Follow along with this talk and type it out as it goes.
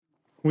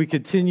We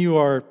continue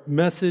our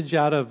message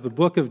out of the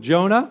book of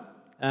Jonah,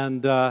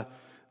 and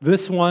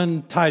this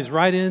one ties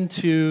right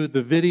into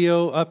the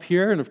video up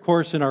here, and of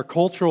course in our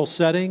cultural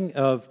setting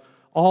of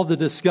all the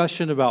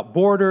discussion about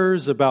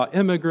borders, about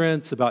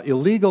immigrants, about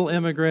illegal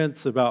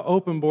immigrants, about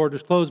open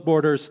borders, closed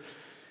borders.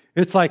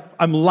 It's like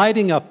I'm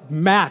lighting a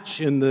match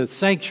in the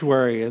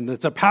sanctuary, and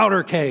it's a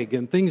powder keg,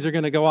 and things are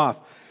going to go off.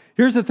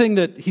 Here's the thing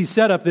that he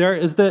said up there,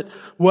 is that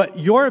what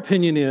your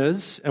opinion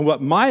is, and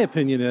what my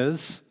opinion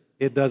is,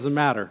 it doesn't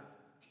matter.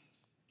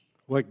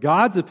 What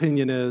God's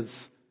opinion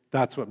is,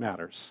 that's what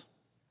matters,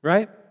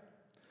 right?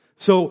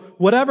 So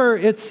whatever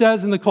it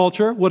says in the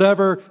culture,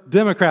 whatever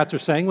Democrats are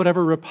saying,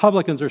 whatever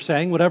Republicans are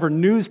saying, whatever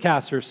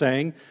newscasts are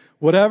saying,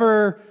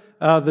 whatever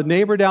the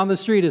neighbor down the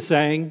street is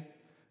saying,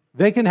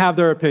 they can have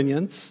their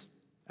opinions,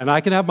 and I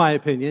can have my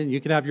opinion,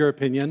 you can have your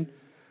opinion,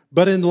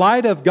 but in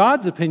light of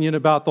God's opinion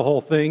about the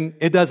whole thing,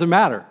 it doesn't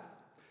matter.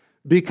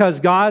 Because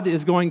God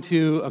is going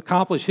to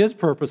accomplish His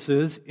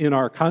purposes in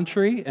our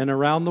country and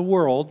around the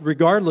world,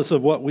 regardless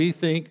of what we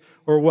think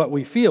or what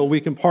we feel.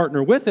 We can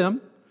partner with Him,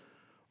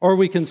 or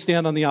we can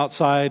stand on the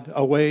outside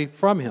away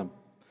from Him.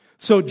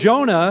 So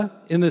Jonah,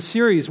 in the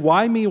series,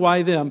 Why Me,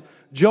 Why Them?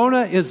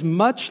 Jonah is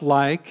much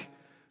like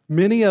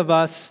many of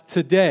us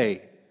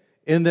today,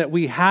 in that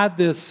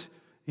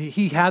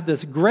he had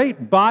this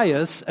great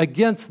bias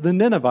against the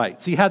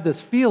Ninevites. He had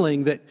this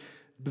feeling that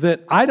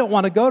I don't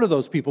want to go to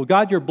those people.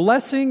 God, your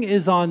blessing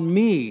is on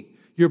me.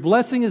 Your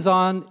blessing is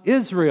on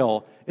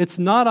Israel. It's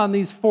not on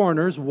these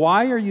foreigners.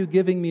 Why are you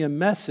giving me a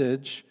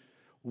message?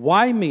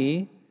 Why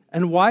me?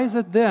 And why is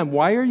it them?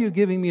 Why are you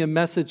giving me a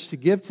message to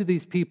give to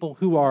these people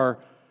who are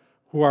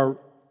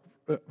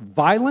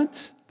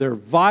violent? They're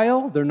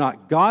vile. They're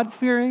not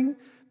God-fearing.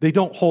 They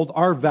don't hold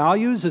our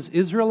values as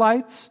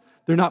Israelites.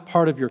 They're not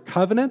part of your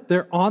covenant.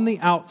 They're on the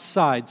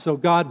outside. So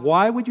God,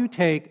 why would you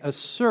take a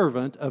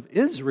servant of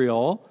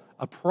Israel,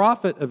 a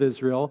prophet of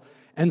Israel,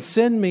 and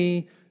send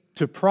me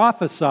to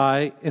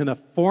prophesy in a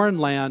foreign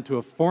land to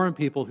a foreign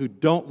people who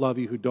don't love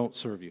you, who don't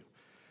serve you?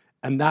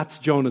 And that's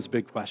Jonah's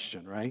big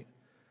question, right?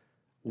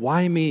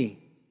 Why me?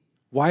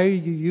 Why are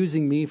you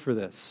using me for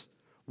this?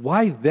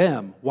 Why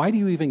them? Why do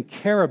you even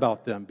care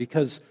about them?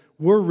 Because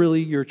we're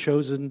really your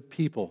chosen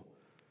people.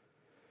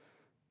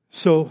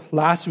 So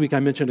last week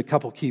I mentioned a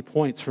couple key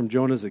points from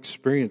Jonah's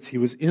experience. He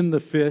was in the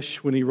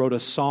fish when he wrote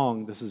a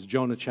song, this is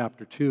Jonah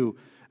chapter 2,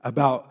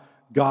 about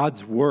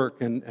God's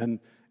work and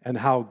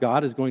how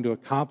God is going to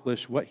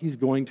accomplish what He's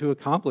going to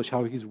accomplish,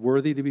 how He's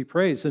worthy to be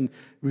praised. And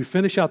we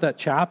finish out that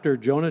chapter,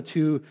 Jonah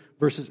 2,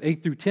 verses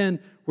 8 through 10,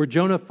 where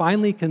Jonah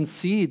finally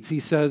concedes. He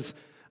says,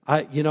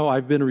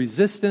 I've been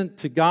resistant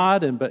to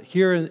God, but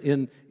here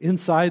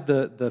inside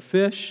the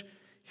fish,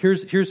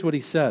 here's what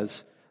he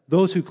says.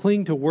 Those who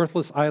cling to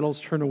worthless idols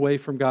turn away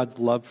from God's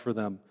love for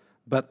them.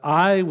 But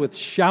I, with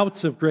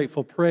shouts of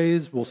grateful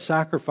praise, will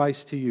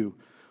sacrifice to you.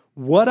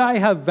 What I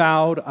have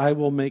vowed, I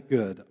will make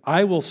good.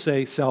 I will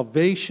say,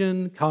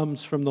 salvation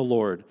comes from the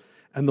Lord.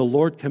 And the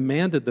Lord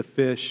commanded the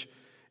fish,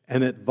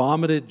 and it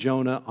vomited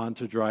Jonah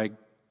onto dry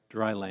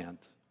land.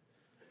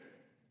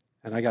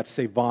 And I got to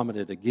say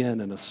vomited again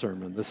in a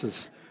sermon. This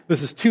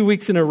is 2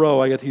 weeks in a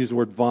row I got to use the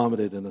word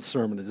vomited in a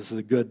sermon. This is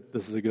a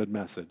good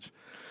message.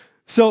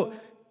 So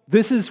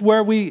this is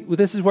where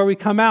we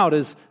come out,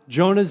 is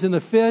Jonah's in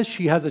the fish.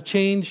 He has a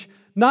change,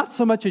 not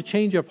so much a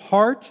change of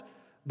heart,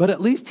 but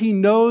at least he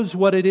knows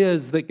what it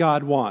is that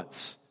God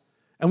wants.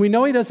 And we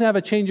know he doesn't have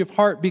a change of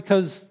heart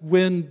because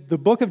when the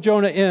book of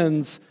Jonah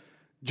ends,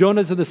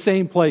 Jonah's in the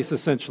same place,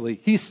 essentially.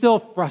 He's still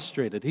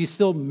frustrated. He's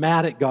still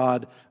mad at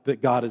God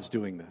that God is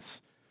doing this.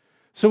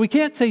 So we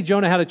can't say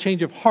Jonah had a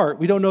change of heart.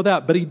 We don't know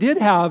that. But he did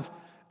have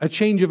a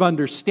change of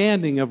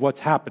understanding of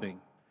what's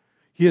happening.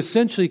 He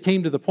essentially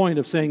came to the point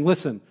of saying,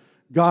 listen,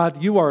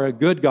 God, you are a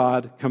good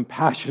God,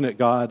 compassionate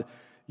God.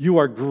 You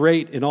are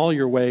great in all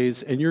your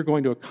ways, and you're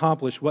going to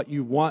accomplish what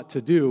you want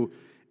to do.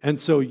 And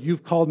so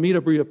you've called me to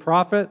be a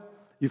prophet.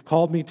 You've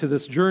called me to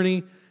this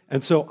journey.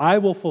 And so I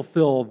will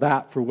fulfill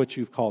that for which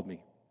you've called me.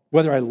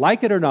 Whether I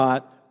like it or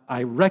not,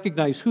 I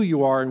recognize who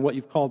you are and what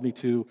you've called me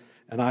to,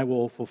 and I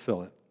will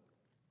fulfill it.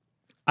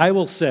 I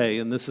will say,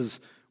 and this is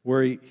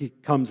where he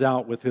comes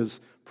out with his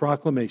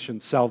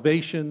proclamation,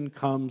 salvation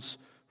comes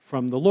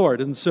from the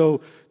Lord. And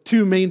so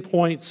 2 main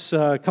points,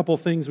 a couple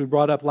of things we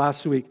brought up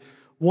last week.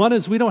 One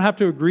is we don't have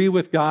to agree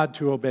with God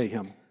to obey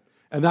Him.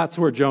 And that's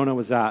where Jonah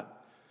was at.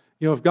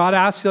 If God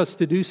asks us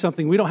to do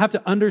something, we don't have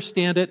to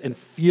understand it and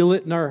feel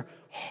it in our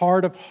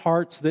heart of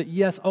hearts that,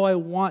 yes, I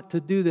want to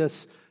do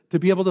this, to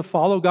be able to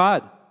follow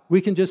God. We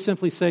can just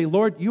simply say,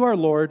 Lord, you are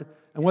Lord,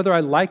 and whether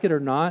I like it or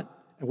not,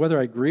 and whether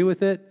I agree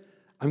with it,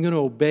 I'm going to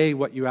obey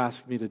what you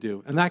ask me to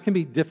do. And that can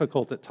be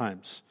difficult at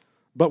times.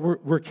 But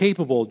we're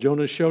capable.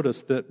 Jonah showed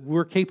us that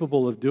we're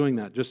capable of doing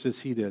that, just as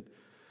he did.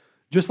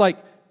 Just like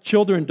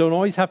children don't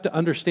always have to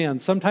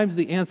understand. Sometimes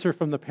the answer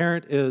from the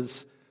parent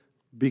is,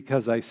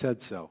 because I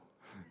said so.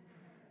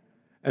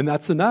 And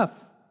that's enough,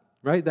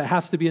 right? That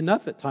has to be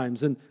enough at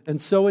times. And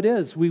so it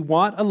is. We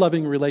want a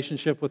loving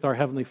relationship with our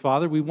Heavenly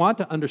Father. We want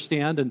to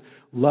understand and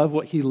love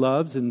what He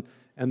loves and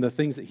the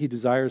things that He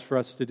desires for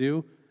us to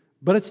do.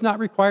 But it's not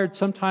required.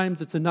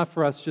 Sometimes it's enough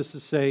for us just to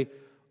say,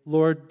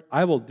 Lord,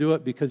 I will do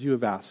it because you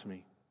have asked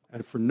me,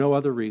 and for no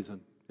other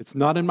reason. It's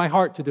not in my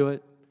heart to do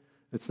it.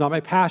 It's not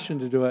my passion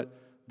to do it,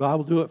 but I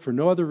will do it for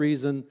no other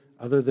reason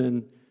other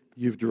than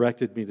you've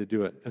directed me to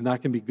do it. And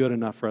that can be good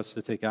enough for us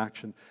to take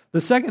action.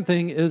 The second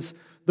thing is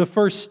the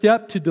first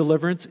step to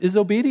deliverance is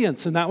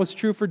obedience, and that was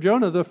true for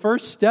Jonah. The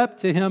first step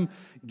to him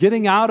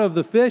getting out of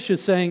the fish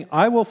is saying,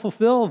 I will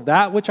fulfill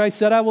that which I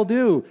said I will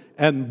do.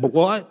 And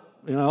what?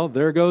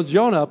 There goes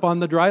Jonah up on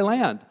the dry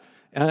land.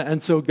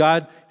 And so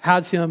God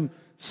has him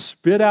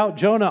spit out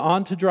Jonah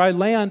onto dry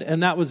land,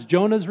 and that was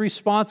Jonah's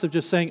response of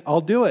just saying,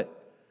 I'll do it.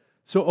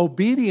 So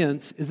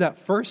obedience is that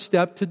first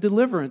step to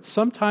deliverance.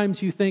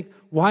 Sometimes you think,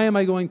 why am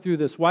I going through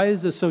this? Why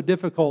is this so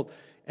difficult?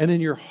 And in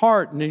your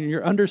heart and in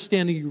your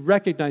understanding, you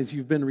recognize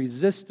you've been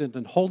resistant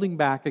and holding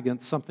back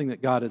against something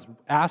that God has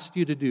asked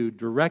you to do,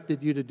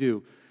 directed you to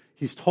do.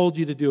 He's told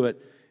you to do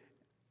it.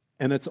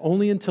 And it's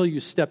only until you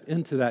step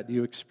into that do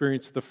you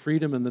experience the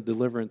freedom and the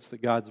deliverance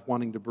that God's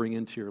wanting to bring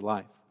into your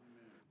life.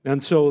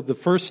 And so the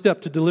first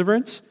step to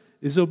deliverance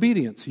is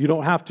obedience. You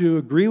don't have to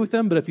agree with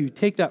them, but if you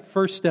take that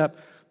first step,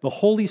 the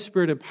Holy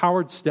Spirit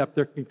empowered step,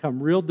 there can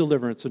come real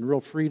deliverance and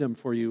real freedom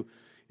for you.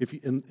 If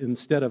you,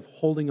 instead of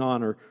holding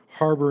on or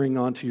harboring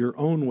onto your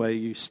own way,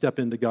 you step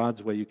into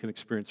God's way, you can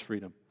experience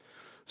freedom.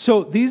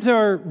 So these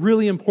are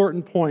really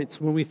important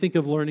points when we think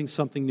of learning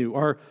something new.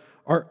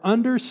 Our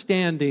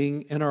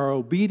understanding and our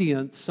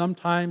obedience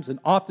sometimes and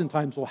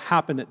oftentimes will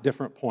happen at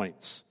different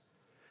points.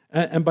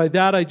 And by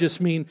that I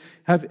just mean,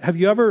 have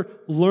you ever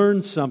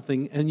learned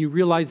something and you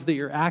realize that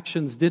your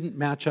actions didn't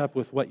match up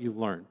with what you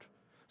learned?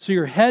 So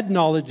your head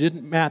knowledge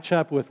didn't match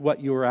up with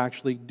what you were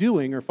actually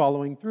doing or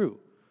following through.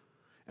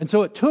 And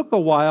so it took a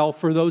while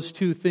for those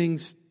two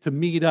things to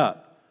meet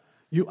up.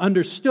 You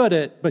understood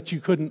it, but you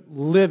couldn't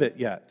live it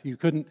yet. You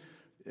couldn't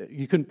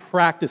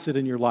practice it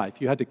in your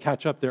life. You had to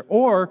catch up there.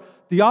 Or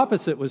the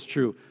opposite was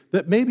true,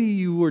 that maybe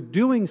you were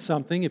doing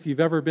something, if you've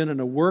ever been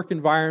in a work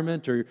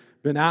environment or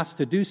been asked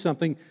to do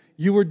something,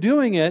 you were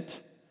doing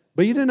it,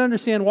 but you didn't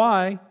understand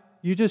why.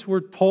 You just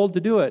were told to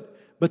do it.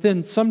 But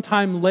then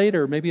sometime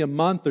later, maybe a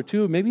month or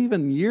two, maybe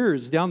even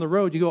years down the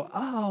road, you go,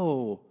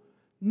 oh,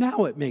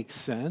 now it makes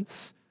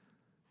sense.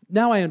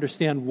 Now I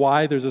understand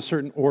why there's a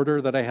certain order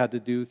that I had to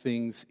do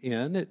things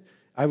in.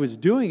 I was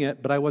doing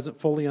it, but I wasn't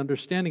fully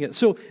understanding it.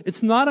 So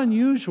it's not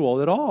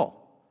unusual at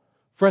all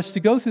for us to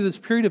go through this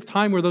period of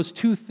time where those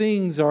two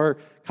things are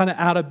kind of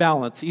out of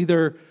balance.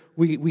 Either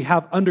we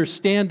have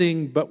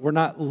understanding, but we're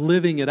not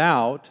living it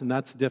out, and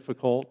that's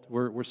difficult.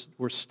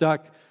 We're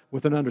stuck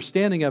with an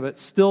understanding of it,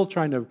 still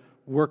trying to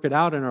work it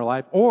out in our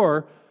life,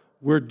 or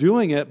we're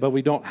doing it, but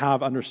we don't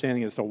have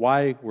understanding as to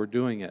why we're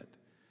doing it.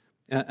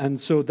 And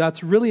so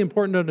that's really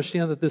important to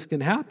understand that this can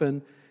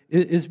happen,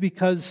 is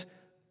because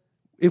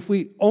if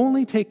we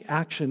only take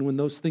action when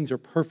those things are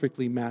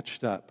perfectly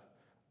matched up,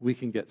 we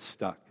can get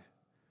stuck.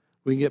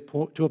 We can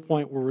get to a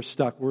point where we're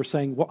stuck. We're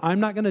saying, well, I'm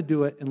not going to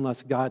do it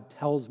unless God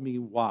tells me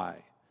why.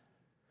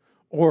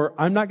 Or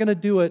I'm not going to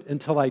do it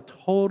until I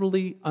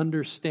totally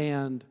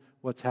understand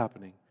what's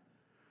happening.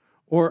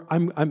 Or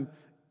I'm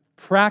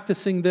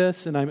practicing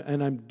this and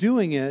I'm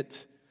doing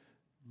it,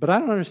 but I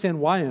don't understand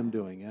why I'm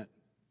doing it.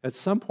 At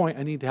some point,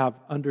 I need to have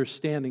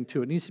understanding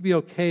too. It needs to be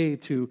okay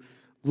to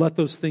let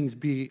those things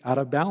be out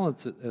of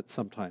balance at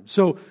some time.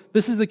 So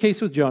this is the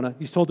case with Jonah.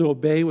 He's told to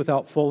obey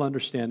without full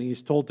understanding.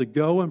 He's told to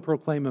go and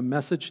proclaim a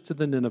message to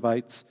the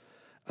Ninevites,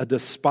 a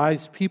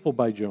despised people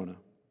by Jonah.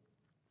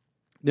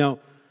 Now,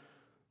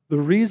 the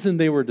reason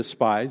they were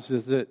despised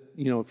is that,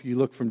 if you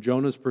look from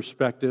Jonah's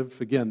perspective,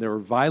 again, they were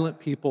violent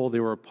people. They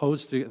were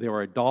they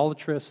were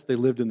idolatrous. They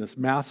lived in this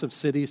massive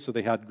city, so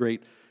they had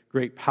great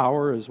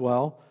power as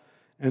well.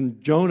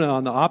 And Jonah,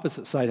 on the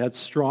opposite side, had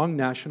strong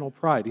national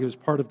pride. He was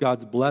part of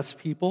God's blessed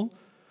people.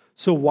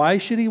 So why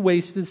should he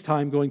waste his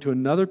time going to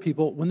another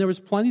people when there was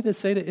plenty to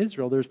say to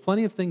Israel? There's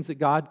plenty of things that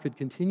God could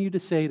continue to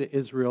say to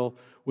Israel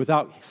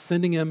without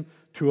sending him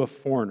to a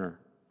foreigner.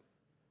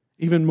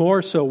 Even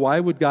more so, why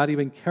would God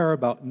even care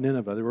about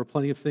Nineveh? There were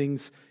plenty of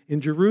things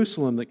in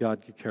Jerusalem that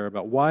God could care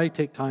about. Why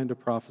take time to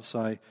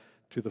prophesy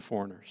to the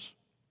foreigners?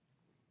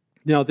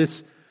 Now,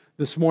 this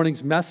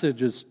morning's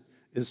message is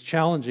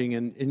challenging,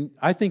 and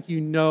I think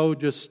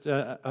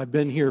I've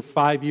been here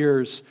 5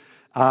 years.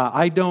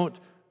 I don't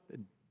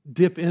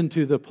dip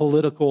into the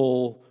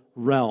political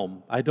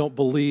realm. I don't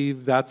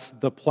believe that's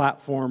the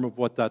platform of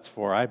what that's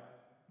for.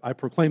 I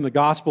proclaim the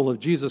gospel of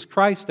Jesus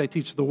Christ. I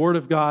teach the Word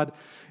of God,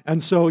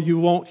 and so you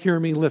won't hear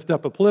me lift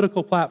up a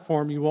political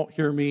platform. You won't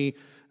hear me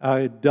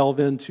delve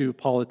into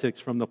politics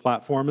from the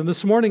platform. And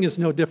this morning is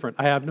no different.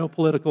 I have no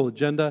political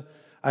agenda.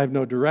 I have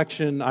no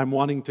direction. I'm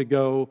wanting to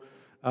go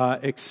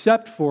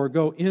except for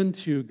go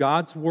into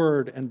God's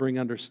Word and bring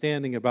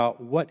understanding about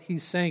what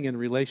He's saying in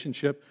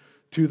relationship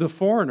to the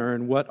foreigner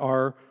and what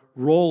our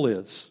role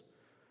is,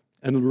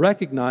 and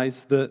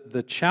recognize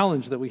the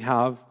challenge that we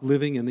have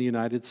living in the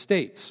United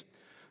States.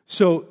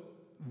 So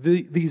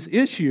these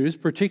issues,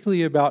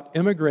 particularly about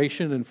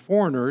immigration and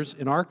foreigners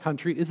in our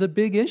country, is a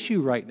big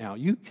issue right now.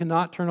 You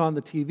cannot turn on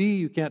the TV,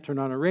 you can't turn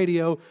on a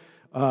radio,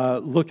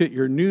 look at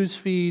your news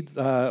feed,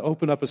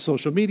 open up a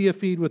social media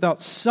feed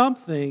without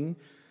something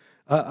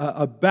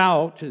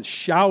about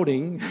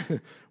shouting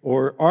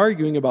or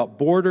arguing about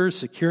borders,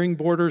 securing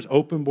borders,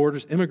 open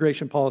borders,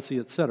 immigration policy,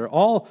 etc.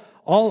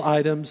 All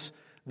items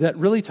that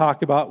really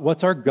talk about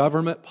what's our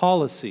government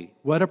policy.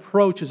 What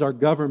approach is our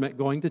government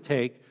going to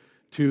take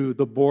to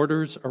the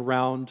borders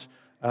around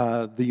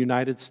the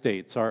United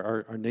States,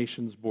 our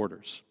nation's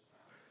borders.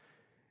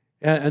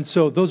 And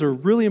so those are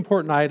really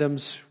important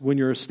items when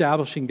you're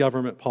establishing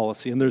government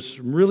policy. And there's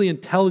some really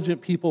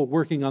intelligent people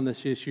working on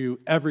this issue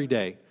every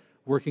day,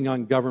 working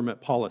on government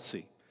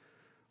policy.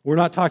 We're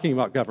not talking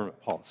about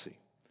government policy.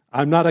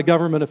 I'm not a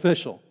government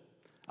official.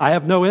 I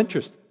have no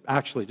interest,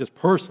 actually, just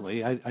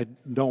personally. I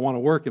don't want to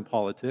work in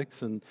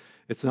politics, and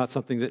it's not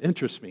something that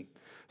interests me.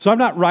 So I'm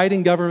not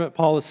writing government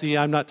policy.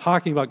 I'm not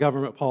talking about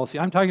government policy.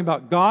 I'm talking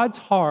about God's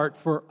heart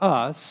for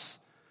us,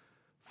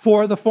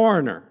 for the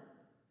foreigner.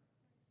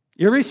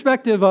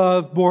 Irrespective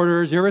of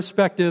borders,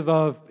 irrespective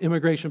of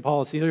immigration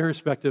policy,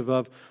 irrespective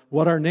of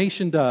what our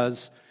nation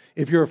does,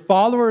 if you're a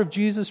follower of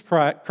Jesus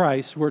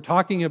Christ, we're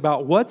talking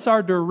about what's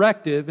our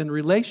directive in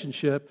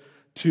relationship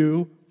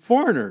to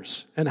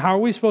foreigners and how are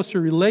we supposed to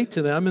relate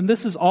to them. And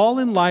this is all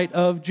in light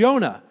of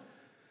Jonah.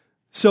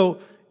 So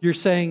you're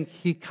saying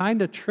he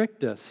kind of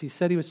tricked us. He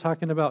said he was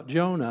talking about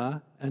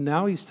Jonah, and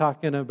now he's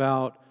talking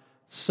about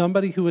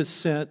somebody who was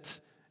sent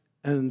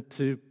and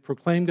to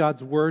proclaim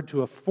God's word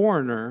to a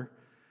foreigner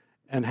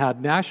and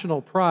had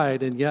national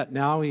pride, and yet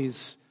now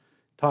he's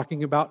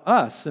talking about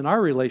us and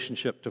our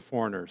relationship to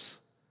foreigners.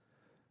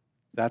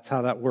 That's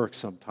how that works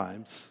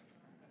sometimes.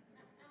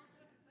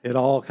 It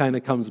all kind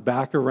of comes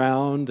back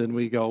around and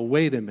we go,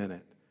 wait a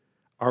minute,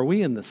 are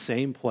we in the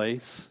same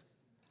place?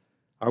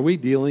 Are we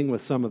dealing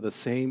with some of the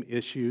same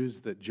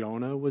issues that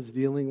Jonah was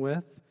dealing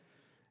with?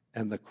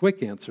 And the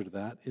quick answer to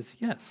that is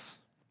yes.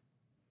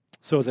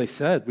 So as I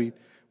said,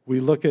 we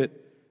look at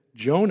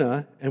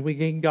Jonah and we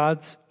gain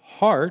God's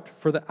heart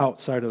for the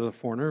outside of the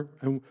foreigner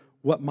and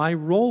what my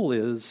role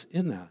is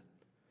in that.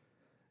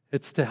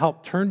 It's to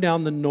help turn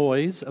down the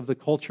noise of the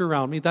culture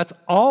around me. That's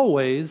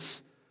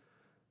always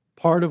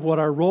part of what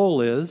our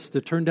role is, to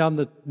turn down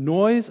the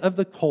noise of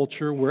the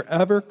culture,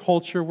 wherever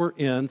culture we're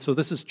in. So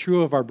this is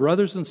true of our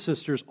brothers and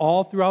sisters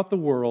all throughout the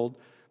world.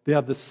 They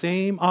have the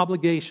same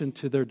obligation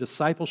to their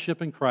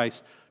discipleship in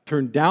Christ.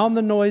 Turn down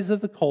the noise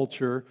of the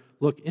culture,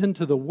 look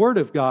into the Word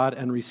of God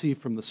and receive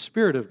from the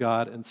Spirit of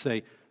God and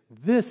say,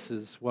 this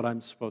is what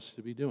I'm supposed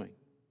to be doing.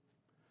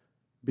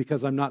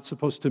 Because I'm not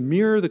supposed to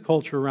mirror the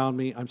culture around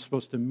me, I'm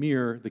supposed to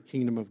mirror the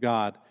kingdom of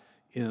God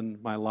in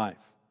my life.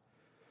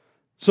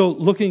 So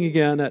looking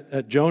again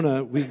at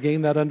Jonah, we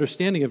gain that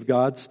understanding of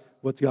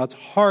what God's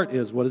heart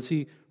is. What does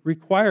He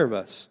require of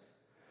us?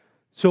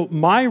 So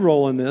my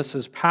role in this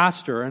as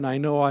pastor, and I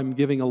know I'm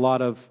giving a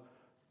lot of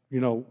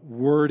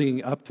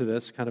wording up to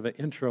this, kind of an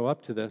intro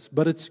up to this,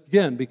 but it's,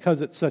 again,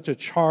 because it's such a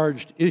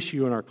charged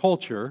issue in our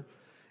culture,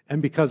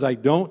 and because I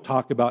don't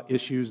talk about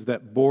issues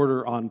that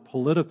border on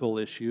political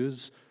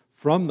issues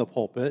from the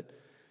pulpit,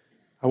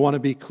 I want to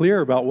be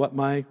clear about what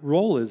my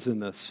role is in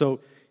this.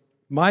 So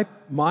my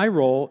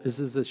role is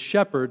as a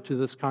shepherd to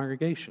this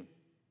congregation.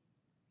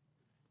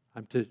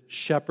 I'm to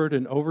shepherd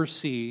and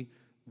oversee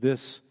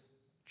this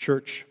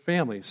church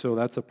family. So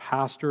that's a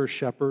pastor or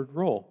shepherd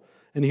role.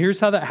 And here's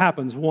how that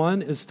happens.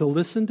 One is to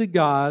listen to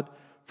God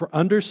for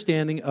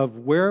understanding of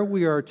where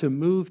we are to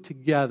move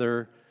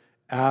together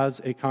as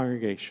a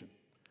congregation.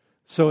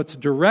 So it's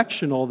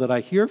directional that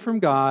I hear from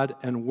God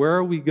and where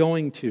are we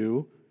going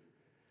to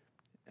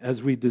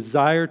as we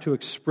desire to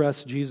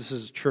express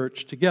Jesus'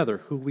 church together,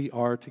 who we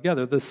are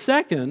together. The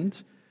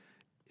second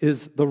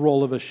is the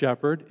role of a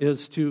shepherd,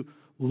 is to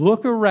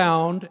look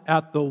around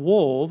at the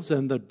wolves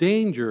and the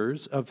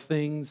dangers of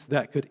things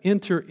that could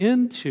enter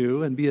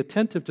into and be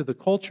attentive to the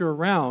culture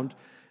around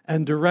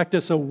and direct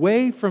us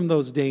away from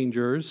those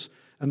dangers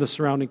and the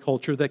surrounding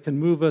culture that can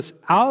move us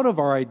out of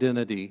our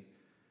identity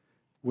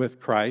with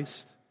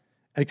Christ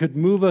and could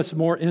move us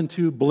more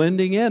into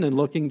blending in and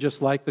looking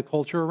just like the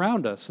culture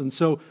around us. And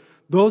so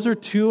those are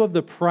two of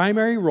the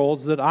primary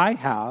roles that I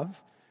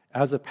have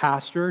as a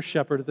pastor or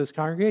shepherd of this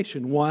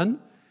congregation. One,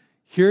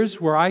 here's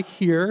where I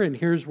hear and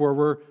here's where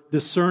we're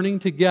discerning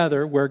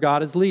together where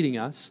God is leading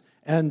us.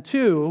 And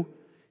two,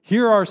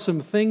 here are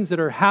some things that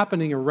are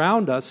happening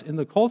around us in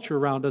the culture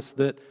around us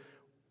that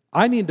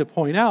I need to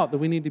point out that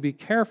we need to be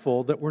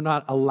careful that we're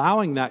not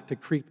allowing that to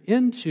creep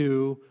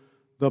into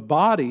the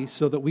body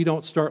so that we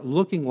don't start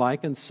looking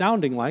like and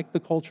sounding like the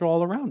culture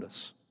all around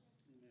us.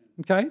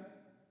 Okay?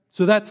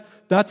 So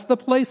that's the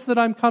place that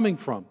I'm coming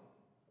from.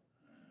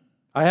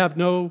 I have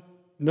no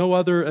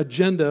other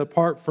agenda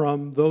apart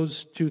from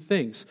those two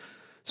things.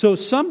 So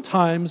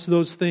sometimes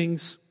those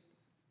things,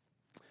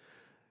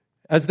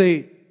 as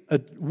they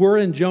were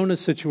in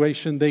Jonah's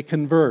situation, they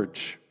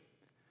converge.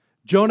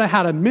 Jonah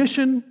had a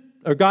mission,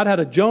 or God had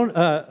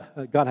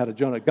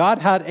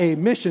a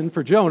mission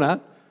for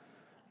Jonah.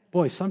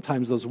 Boy,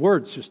 sometimes those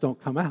words just don't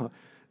come out.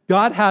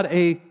 God had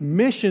a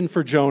mission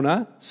for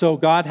Jonah, so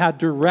God had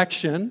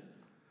direction.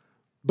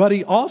 But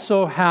he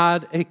also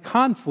had a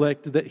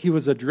conflict that he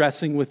was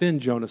addressing within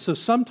Jonah. So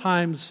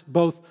sometimes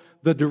both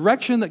the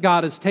direction that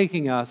God is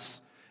taking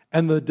us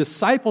and the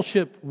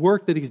discipleship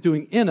work that he's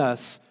doing in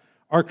us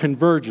are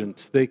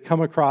convergent. They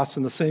come across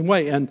in the same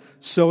way. And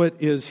so it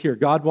is here.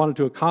 God wanted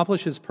to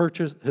accomplish his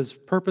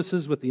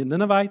purposes with the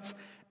Ninevites,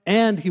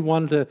 and he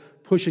wanted to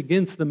push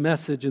against the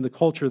message and the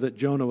culture that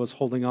Jonah was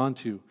holding on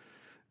to.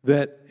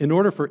 That in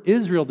order for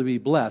Israel to be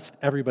blessed,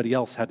 everybody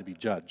else had to be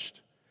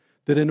judged.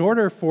 That in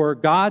order for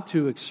God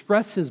to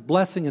express his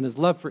blessing and his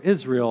love for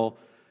Israel,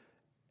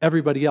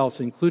 everybody else,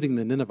 including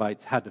the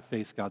Ninevites, had to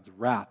face God's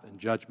wrath and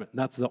judgment. And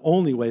that's the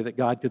only way that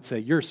God could say,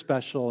 you're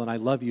special and I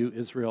love you,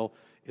 Israel,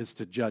 is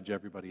to judge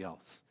everybody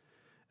else.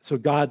 So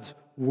God's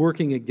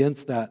working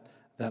against that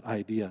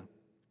idea.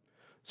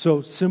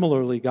 So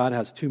similarly, God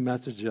has two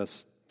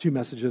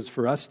messages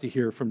for us to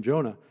hear from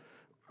Jonah.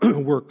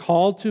 We're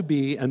called to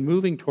be and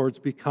moving towards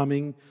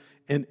becoming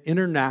an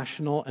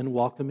international and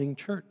welcoming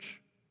church.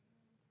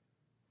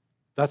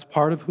 That's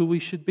part of who we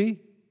should be.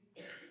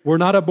 We're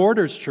not a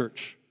borders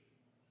church.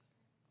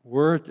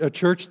 We're a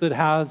church that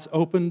has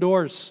open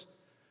doors.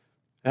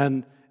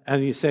 And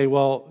you say,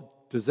 well,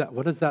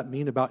 what does that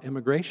mean about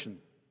immigration?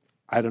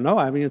 I don't know.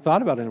 I haven't even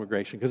thought about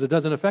immigration because it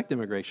doesn't affect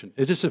immigration.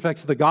 It just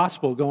affects the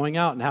gospel going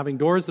out and having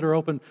doors that are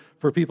open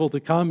for people to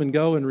come and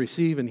go and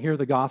receive and hear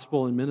the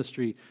gospel and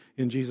ministry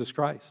in Jesus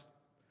Christ.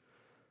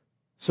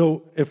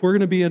 So if we're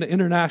going to be an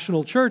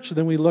international church,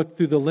 then we look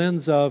through the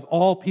lens of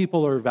all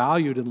people are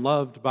valued and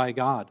loved by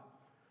God.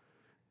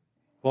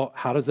 Well,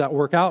 how does that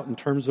work out in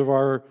terms of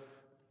our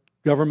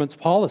government's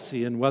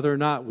policy and whether or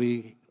not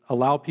we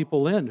allow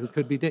people in who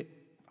could be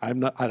I'm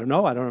not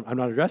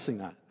addressing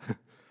that.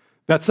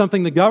 That's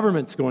something the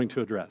government's going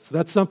to address.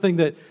 That's something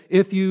that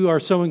if you are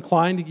so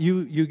inclined,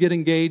 you get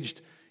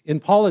engaged in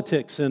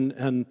politics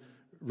and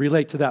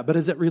relate to that. But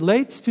as it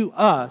relates to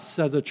us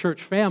as a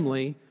church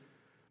family,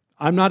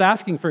 I'm not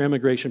asking for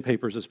immigration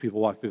papers as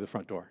people walk through the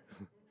front door.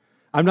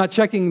 I'm not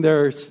checking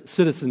their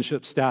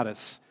citizenship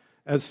status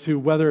as to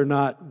whether or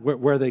not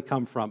where they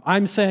come from.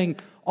 I'm saying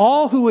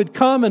all who would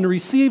come and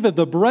receive of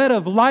the bread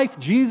of life,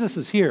 Jesus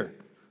is here.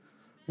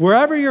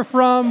 Wherever you're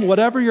from,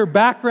 whatever your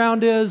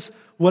background is,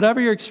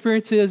 whatever your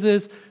experience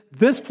is,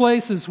 this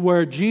place is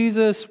where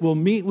Jesus will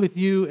meet with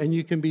you and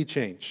you can be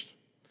changed.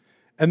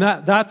 And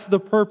that's the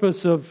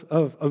purpose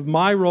of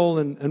my role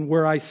and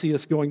where I see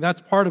us going.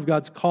 That's part of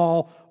God's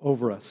call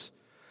over us.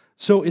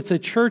 So it's a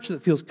church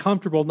that feels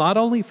comfortable, not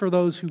only for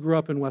those who grew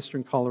up in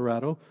Western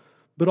Colorado,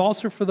 but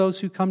also for those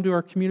who come to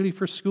our community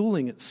for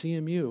schooling at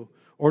CMU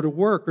or to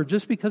work or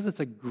just because it's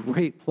a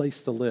great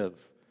place to live.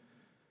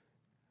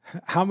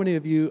 How many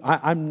of you,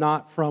 I'm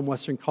not from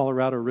Western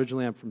Colorado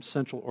originally, I'm from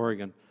Central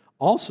Oregon.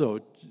 Also,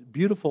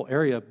 beautiful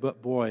area,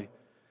 but boy,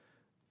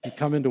 you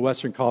come into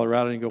Western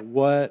Colorado and you go,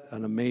 what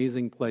an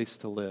amazing place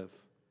to live,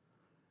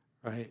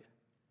 right?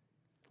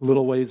 A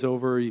little ways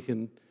over, you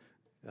can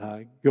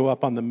go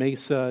up on the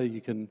mesa, you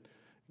can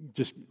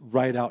just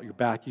right out your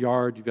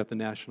backyard, you've got the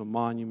National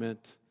Monument.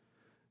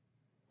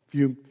 A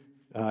few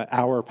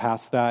hour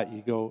past that,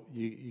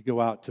 you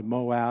go out to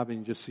Moab and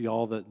you just see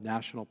all the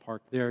national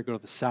park there. Go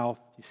to the south,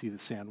 you see the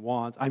San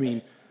Juans. I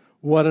mean,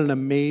 what an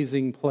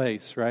amazing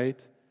place, right?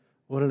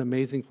 What an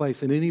amazing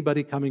place. And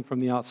anybody coming from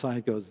the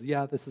outside goes,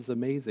 yeah, this is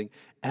amazing.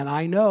 And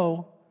I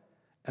know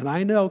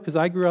because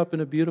I grew up in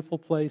a beautiful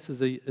place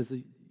as a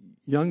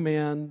young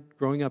man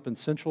growing up in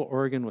Central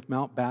Oregon with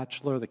Mount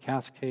Bachelor, the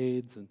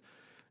Cascades, and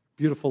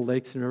beautiful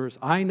lakes and rivers.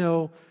 I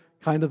know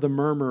kind of the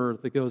murmur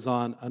that goes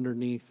on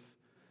underneath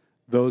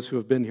those who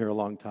have been here a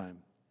long time.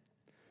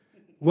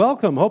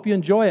 Welcome. Hope you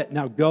enjoy it.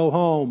 Now go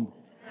home.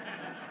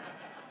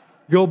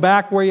 Go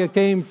back where you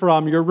came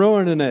from. You're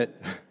ruining it.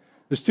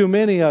 There's too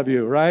many of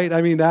you, right?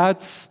 I mean,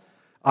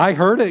 I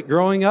heard it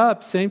growing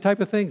up. Same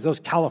type of things. Those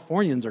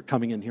Californians are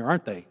coming in here,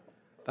 aren't they?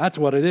 That's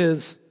what it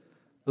is.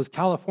 Those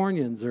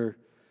Californians are,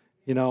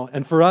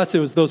 and for us it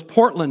was those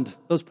Portland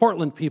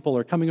people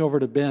are coming over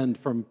to Bend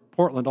from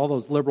Portland, all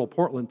those liberal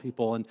Portland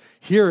people. And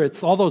here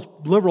it's all those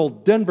liberal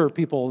Denver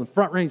people and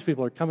Front Range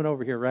people are coming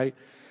over here, right?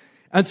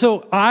 And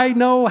so I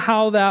know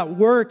how that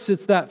works.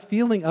 It's that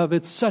feeling of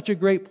it's such a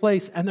great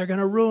place and they're going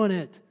to ruin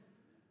it.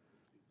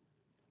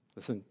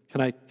 Listen, can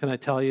I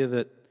tell you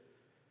that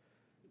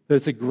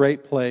it's a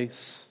great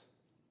place,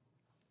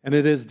 and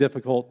it is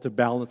difficult to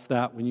balance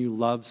that when you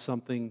love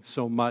something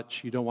so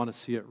much you don't want to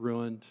see it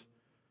ruined.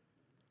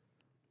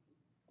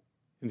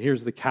 And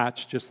here's the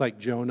catch, just like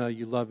Jonah,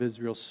 you love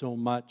Israel so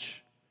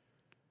much.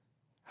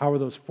 How are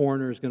those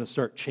foreigners going to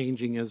start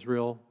changing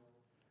Israel?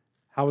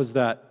 How is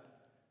that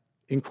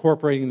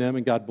incorporating them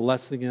and God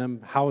blessing them?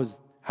 How is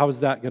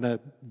that going to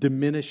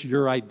diminish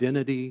your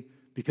identity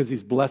because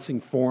he's blessing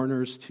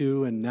foreigners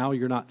too, and now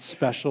you're not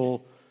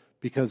special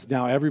because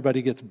now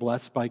everybody gets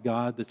blessed by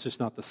God? That's just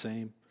not the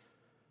same.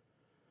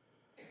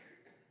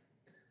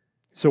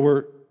 So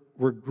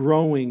we're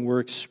growing, we're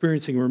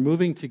experiencing, we're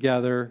moving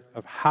together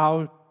of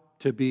how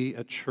to be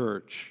a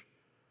church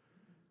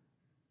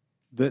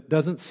that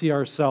doesn't see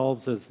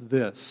ourselves as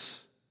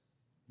this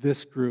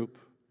group,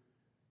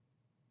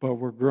 but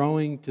we're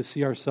growing to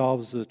see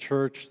ourselves as a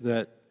church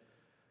that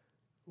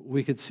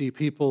we could see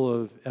people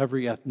of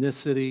every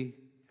ethnicity,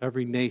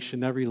 every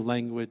nation, every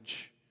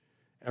language,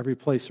 every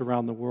place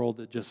around the world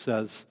that just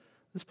says,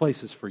 this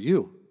place is for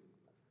you.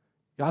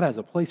 God has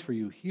a place for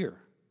you here.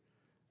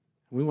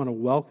 We want to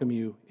welcome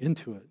you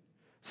into it.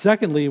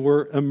 Secondly,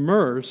 we're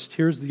immersed.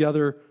 Here's the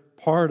other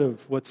part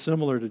of what's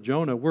similar to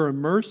Jonah. We're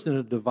immersed in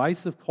a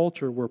divisive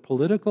culture where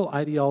political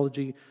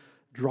ideology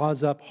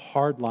draws up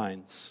hard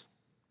lines.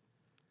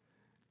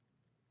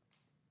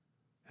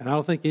 And I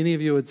don't think any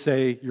of you would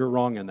say you're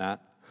wrong in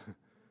that.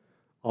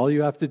 All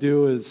you have to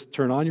do is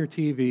turn on your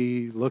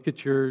TV, look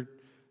at your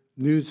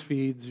news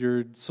feeds,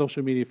 your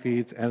social media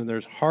feeds, and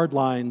there's hard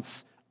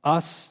lines,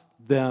 us,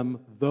 them,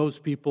 those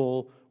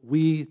people,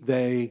 we,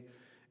 they,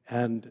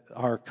 and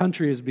our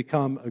country has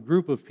become a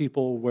group of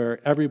people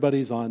where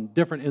everybody's on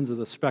different ends of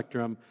the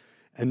spectrum,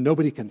 and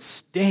nobody can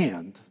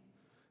stand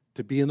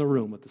to be in the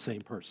room with the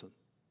same person.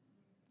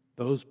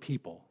 Those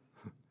people.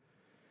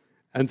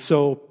 And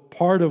so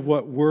part of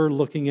what we're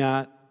looking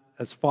at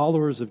as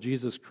followers of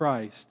Jesus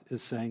Christ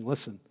is saying,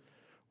 listen,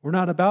 we're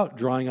not about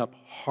drawing up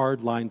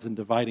hard lines and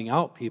dividing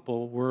out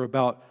people. We're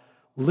about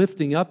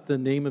lifting up the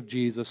name of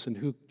Jesus and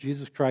who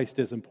Jesus Christ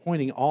is and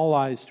pointing all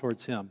eyes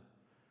towards Him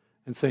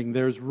and saying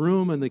there's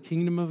room in the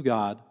kingdom of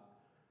God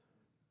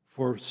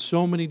for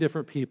so many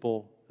different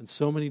people and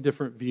so many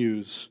different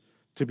views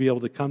to be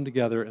able to come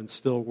together and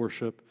still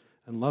worship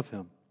and love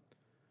Him.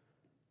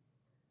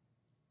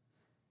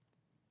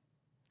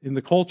 In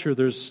the culture,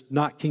 there's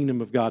not kingdom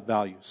of God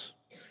values.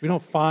 We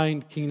don't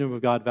find kingdom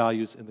of God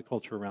values in the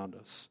culture around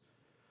us.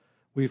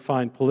 We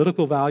find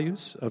political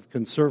values of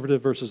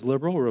conservative versus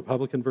liberal,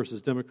 Republican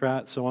versus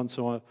Democrat, so on,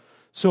 so on.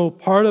 So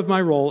part of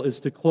my role is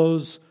to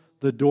close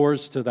the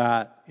doors to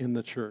that in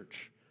the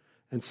church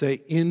and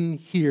say, in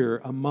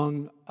here,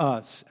 among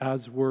us,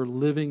 as we're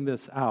living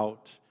this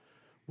out,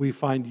 we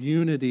find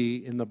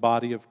unity in the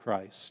body of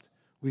Christ.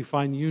 We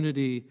find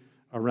unity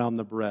around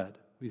the bread.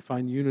 We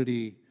find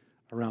unity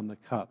around the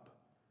cup.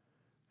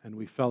 And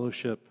we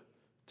fellowship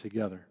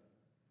together.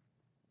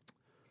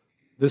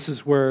 This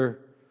is where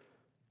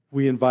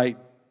we invite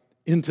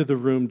into the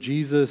room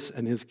Jesus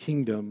and His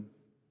kingdom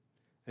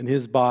and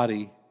His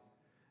body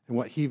and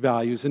what He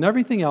values. And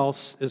everything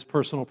else is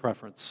personal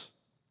preference.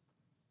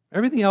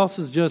 Everything else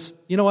is just,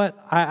 you know what,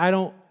 I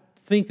don't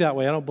think that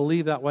way. I don't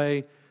believe that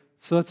way.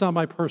 So that's not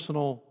my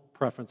personal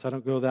preference. I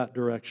don't go that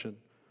direction.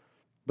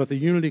 But the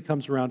unity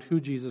comes around who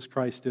Jesus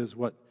Christ is,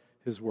 what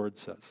His Word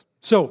says.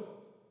 So,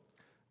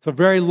 it's a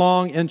very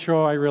long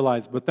intro, I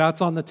realize, but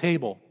that's on the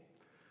table.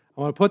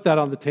 I want to put that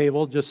on the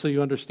table just so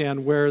you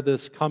understand where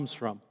this comes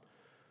from.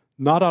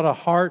 Not out of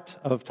heart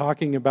of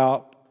talking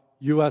about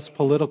U.S.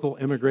 political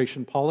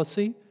immigration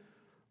policy,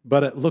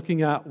 but at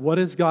looking at what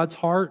is God's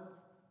heart.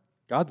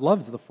 God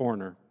loves the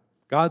foreigner.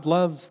 God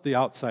loves the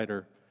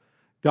outsider.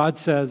 God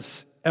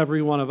says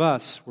every one of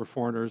us were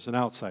foreigners and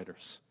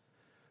outsiders.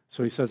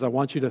 So He says, I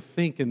want you to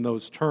think in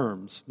those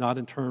terms, not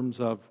in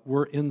terms of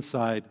we're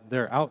inside,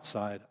 they're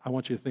outside. I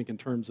want you to think in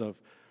terms of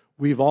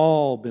we've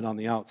all been on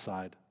the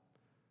outside.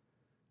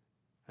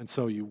 And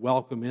so you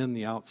welcome in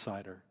the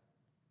outsider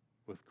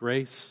with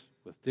grace,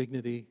 with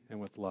dignity,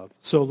 and with love.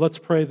 So let's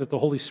pray that the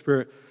Holy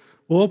Spirit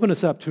will open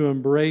us up to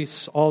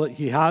embrace all that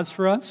He has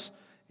for us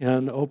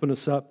and open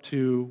us up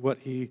to what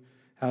He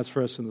has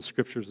for us in the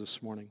Scriptures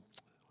this morning.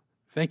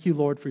 Thank you,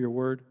 Lord, for your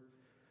word.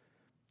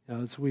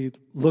 As we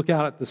look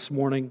at it this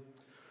morning,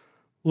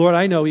 Lord,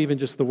 I know even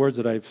just the words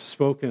that I've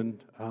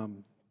spoken,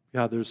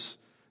 there's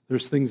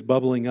things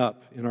bubbling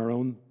up in our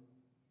own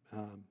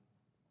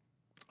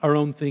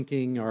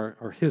thinking,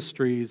 our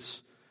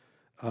histories,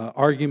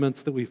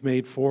 arguments that we've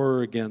made for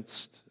or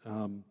against,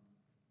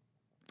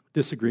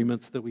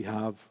 disagreements that we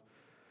have.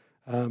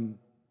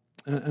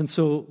 And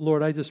so,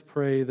 Lord, I just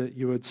pray that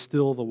you would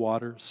still the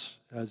waters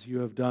as you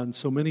have done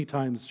so many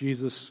times,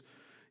 Jesus.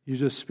 You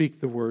just speak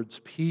the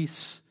words,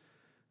 peace,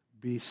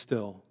 be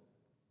still.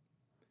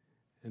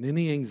 And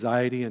any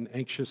anxiety and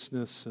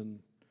anxiousness and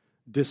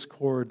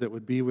discord that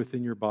would be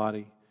within your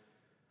body,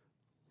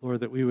 Lord,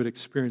 that we would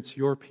experience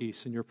your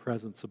peace and your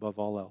presence above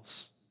all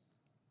else.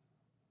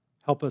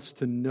 Help us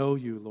to know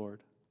you, Lord.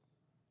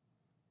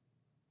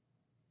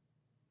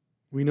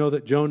 We know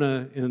that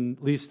Jonah,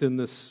 at least in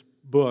this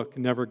book,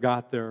 never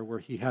got there where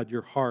he had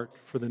your heart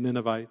for the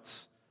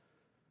Ninevites.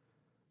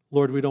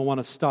 Lord, we don't want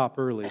to stop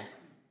early.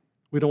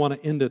 We don't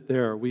want to end it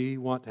there. We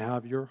want to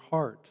have your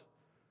heart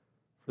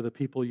for the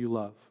people you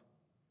love.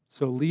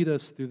 So lead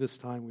us through this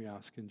time, we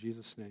ask, in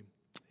Jesus' name.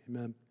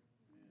 Amen.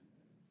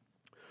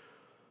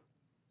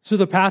 So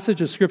the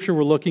passage of Scripture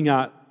we're looking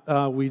at,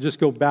 we just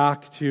go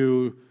back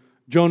to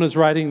Jonah's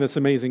writing this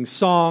amazing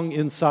song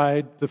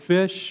inside the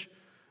fish,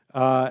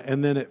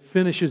 and then it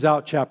finishes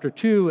out chapter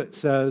 2. It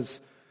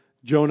says,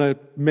 Jonah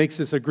makes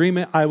this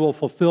agreement, I will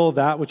fulfill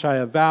that which I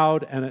have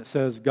vowed, and it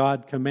says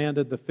God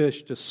commanded the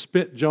fish to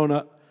spit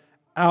Jonah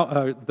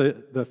out,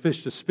 the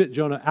fish to spit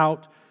Jonah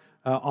out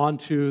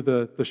onto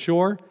the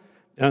shore.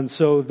 And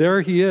so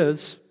there he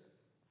is,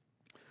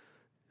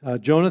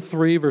 Jonah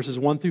 3, verses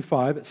 1 through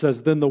 5, it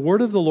says, "Then the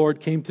word of the Lord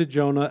came to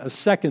Jonah a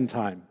second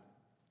time.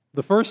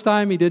 The first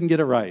time he didn't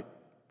get it right.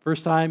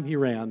 First time he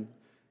ran.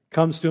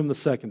 Comes to him the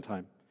second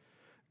time.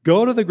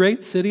 Go to the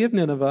great city of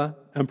Nineveh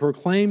and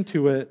proclaim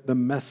to it the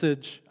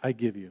message I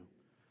give you."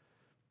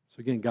 So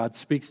again, God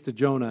speaks to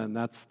Jonah, and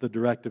that's the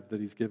directive that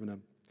he's given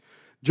him.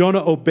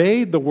 Jonah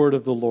obeyed the word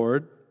of the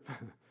Lord.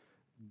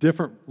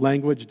 Different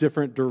language,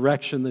 different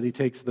direction that he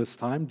takes this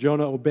time.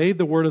 Jonah obeyed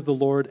the word of the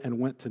Lord and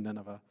went to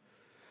Nineveh.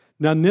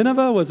 Now,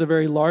 Nineveh was a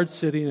very large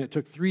city, and it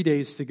took 3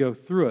 days to go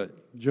through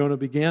it. Jonah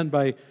began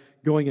by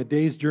going a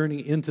day's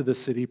journey into the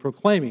city,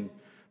 proclaiming,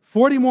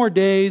 40 more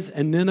days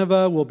and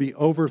Nineveh will be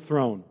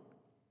overthrown.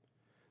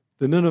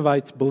 The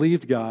Ninevites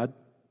believed God.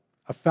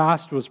 A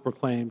fast was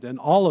proclaimed, and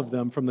all of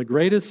them, from the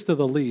greatest to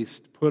the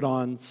least, put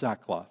on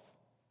sackcloth.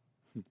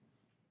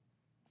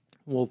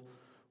 We'll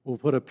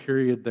put a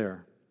period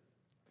there.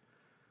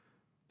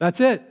 That's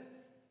it.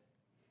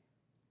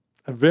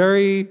 A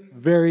very,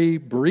 very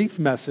brief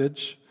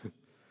message,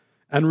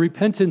 and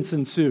repentance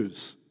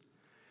ensues.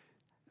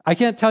 I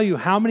can't tell you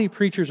how many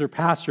preachers or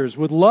pastors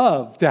would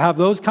love to have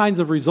those kinds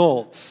of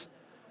results.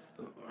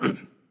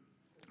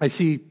 I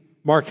see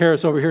Mark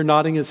Harris over here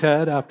nodding his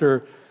head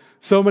after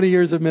so many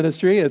years of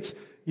ministry. It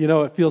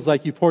feels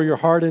like you pour your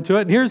heart into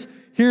it. And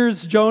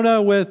here's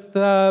Jonah with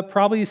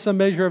probably some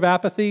measure of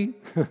apathy.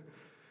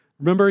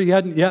 Remember, he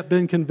hadn't yet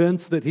been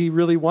convinced that he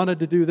really wanted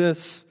to do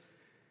this.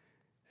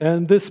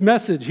 And this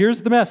message,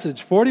 here's the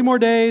message: 40 more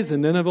days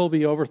and Nineveh will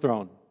be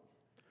overthrown.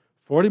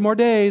 40 more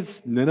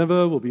days,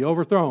 Nineveh will be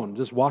overthrown.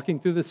 Just walking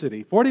through the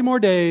city. 40 more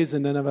days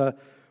and Nineveh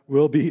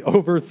will be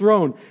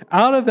overthrown.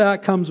 Out of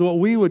that comes what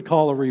we would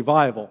call a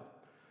revival.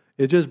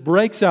 It just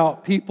breaks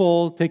out.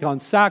 People take on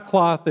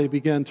sackcloth. They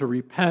begin to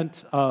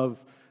repent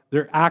of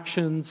their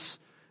actions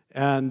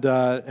and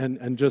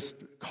just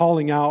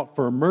calling out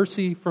for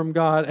mercy from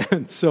God.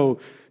 And so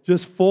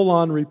just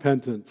full-on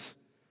repentance.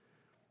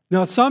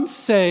 Now, some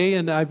say,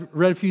 and I've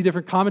read a few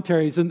different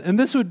commentaries, and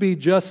this would be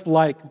just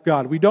like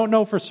God. We don't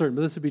know for certain,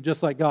 but this would be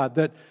just like God,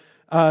 that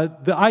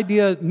the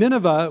idea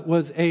Nineveh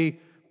was a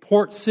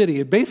port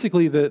city.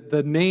 Basically,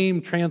 the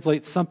name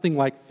translates something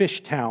like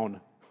fish town,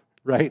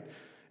 right?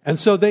 And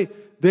so they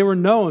were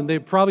known. They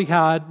probably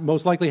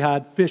most likely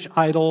had fish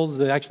idols.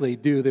 They actually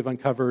do. They've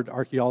uncovered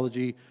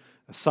archaeology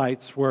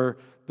sites where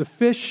the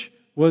fish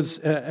was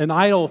an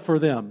idol for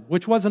them,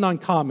 which wasn't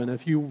uncommon.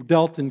 If you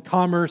dealt in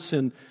commerce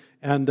and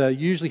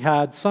usually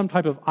had some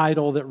type of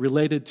idol that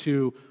related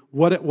to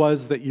what it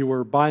was that you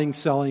were buying,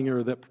 selling,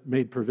 or that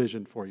made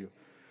provision for you.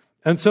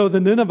 And so the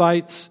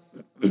Ninevites,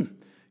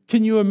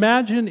 can you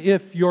imagine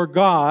if your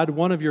God,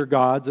 one of your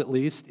gods at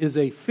least, is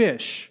a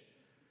fish?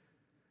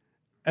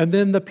 And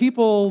then the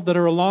people that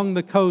are along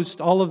the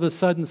coast all of a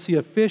sudden see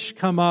a fish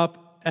come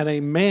up and a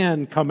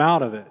man come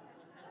out of it.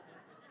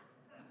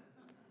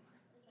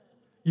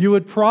 You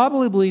would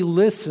probably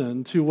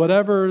listen to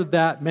whatever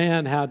that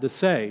man had to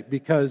say,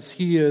 because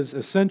he is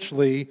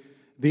essentially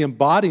the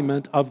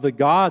embodiment of the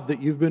God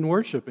that you've been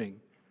worshiping.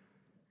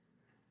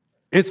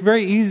 It's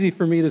very easy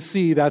for me to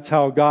see that's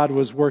how God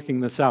was working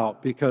this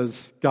out,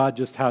 because God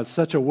just has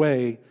such a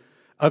way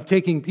of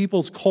taking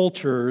people's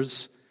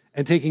cultures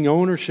and taking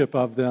ownership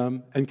of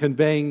them and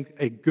conveying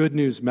a good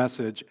news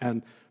message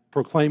and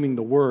proclaiming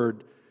the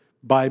word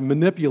by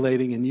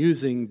manipulating and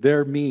using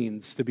their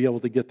means to be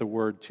able to get the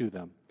word to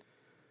them.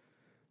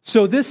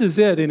 So this is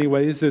it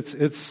anyways.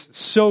 It's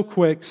so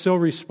quick, so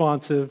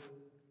responsive.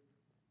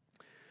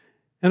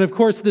 And of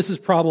course, this is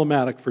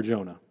problematic for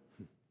Jonah.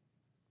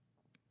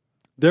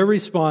 They're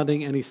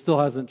responding, and he still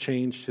hasn't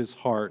changed his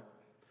heart.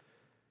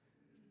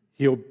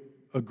 He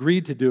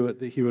agreed to do it,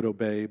 that he would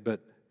obey,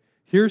 but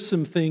here's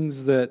some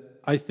things that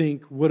I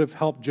think would have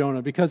helped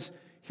Jonah, because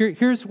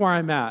here's where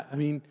I'm at. I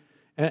mean,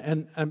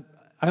 and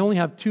I only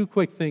have 2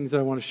 quick things that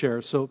I want to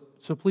share, so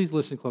please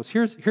listen close.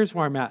 Here's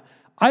where I'm at.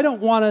 I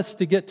don't want us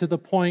to get to the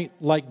point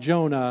like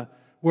Jonah,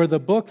 where the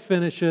book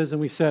finishes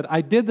and we said,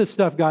 I did the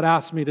stuff God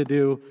asked me to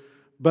do,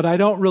 but I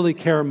don't really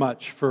care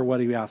much for what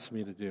he asked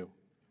me to do.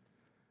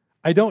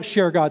 I don't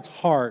share God's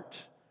heart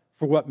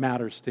for what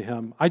matters to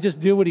him. I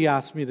just do what he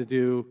asked me to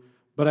do,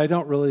 but I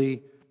don't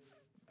really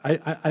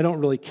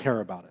care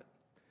about it.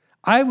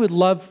 I would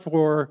love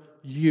for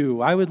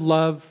you, I would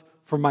love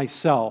for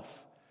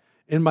myself,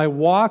 in my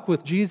walk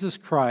with Jesus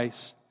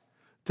Christ,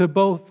 to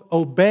both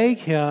obey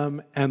him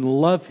and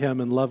love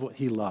what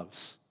he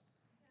loves.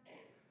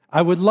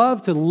 I would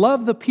love to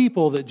love the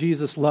people that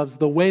Jesus loves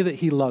the way that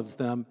he loves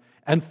them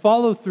and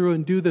follow through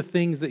and do the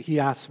things that he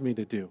asks me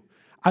to do.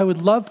 I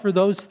would love for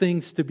those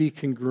things to be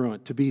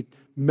congruent, to be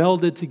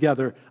melded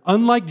together.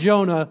 Unlike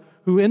Jonah,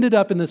 who ended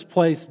up in this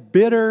place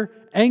bitter,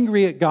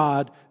 angry at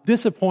God,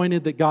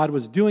 disappointed that God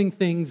was doing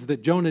things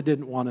that Jonah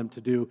didn't want him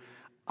to do.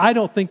 I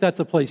don't think that's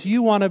a place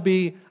you want to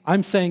be.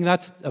 I'm saying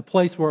that's a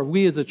place where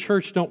we as a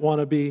church don't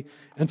want to be.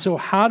 And so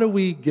how do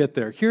we get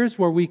there? Here's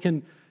where we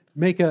can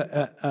make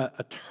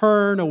a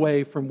turn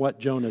away from what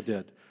Jonah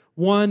did.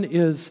 One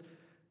is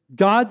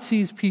God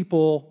sees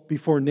people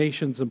before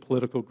nations and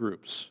political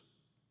groups.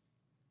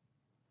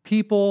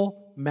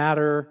 People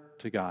matter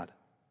to God.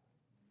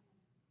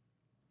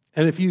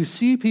 And if you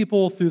see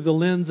people through the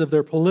lens of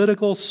their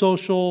political,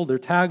 social, their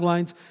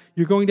taglines,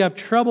 you're going to have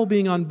trouble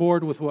being on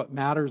board with what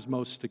matters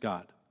most to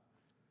God.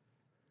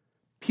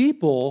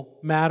 People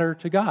matter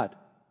to God.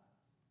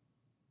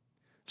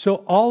 So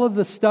all of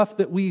the stuff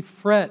that we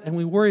fret and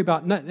we worry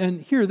about,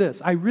 and hear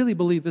this, I really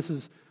believe this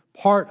is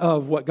part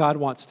of what God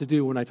wants to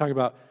do when I talk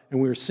about, and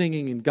we were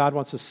singing, and God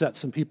wants to set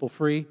some people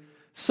free.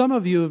 Some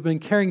of you have been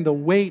carrying the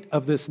weight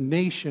of this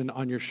nation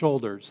on your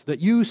shoulders,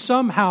 that you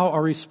somehow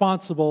are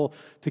responsible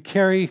to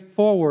carry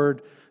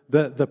forward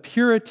the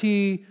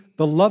purity,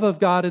 the love of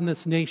God in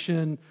this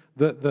nation,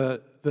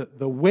 the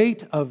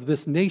weight of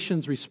this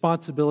nation's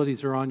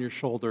responsibilities are on your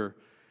shoulder.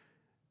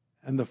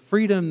 And the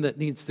freedom that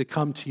needs to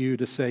come to you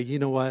to say, you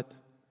know what?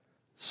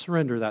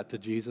 Surrender that to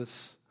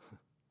Jesus.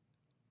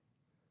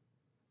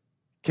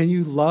 Can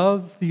you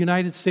love the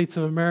United States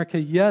of America?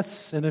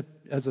 Yes. And if,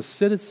 as a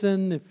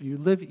citizen, if you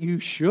live, you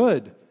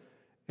should.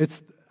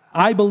 It's,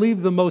 I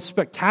believe, the most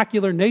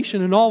spectacular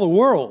nation in all the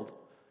world.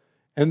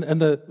 And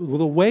the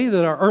way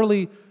that our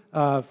early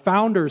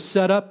founders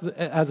set up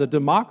as a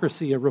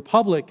democracy, a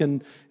republic,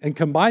 and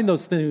combined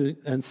those things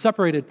and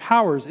separated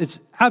powers, it's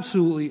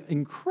absolutely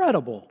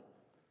incredible.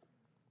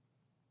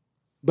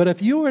 But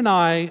if you and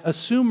I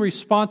assume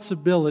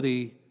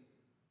responsibility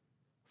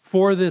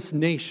for this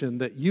nation,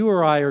 that you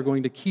or I are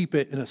going to keep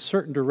it in a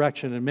certain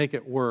direction and make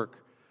it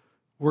work,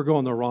 we're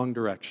going the wrong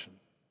direction.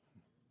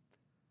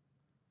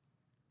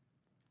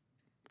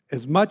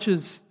 As much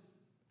as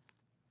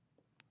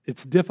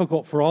it's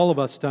difficult for all of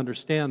us to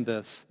understand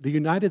this, the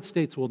United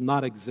States will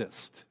not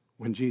exist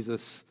when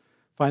Jesus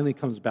finally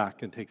comes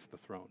back and takes the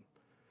throne.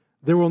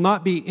 There will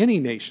not be any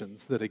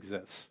nations that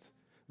exist.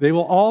 They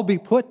will all be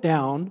put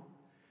down,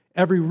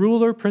 every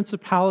ruler,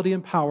 principality,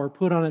 and power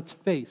put on its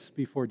face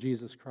before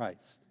Jesus Christ.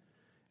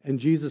 And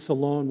Jesus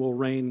alone will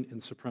reign in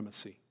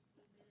supremacy.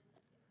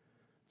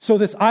 So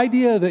this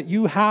idea that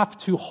you have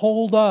to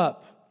hold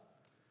up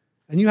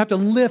and you have to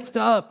lift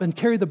up and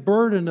carry the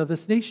burden of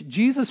this nation,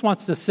 Jesus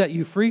wants to set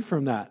you free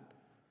from that.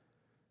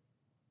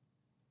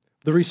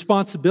 The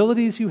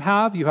responsibilities you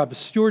have a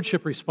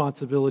stewardship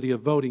responsibility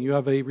of voting. You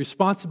have a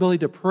responsibility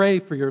to pray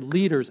for your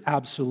leaders.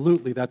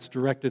 Absolutely, that's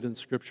directed in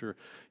Scripture.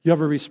 You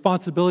have a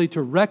responsibility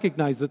to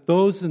recognize that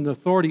those in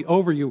authority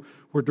over you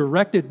were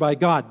directed by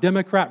God.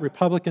 Democrat,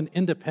 Republican,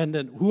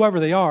 Independent, whoever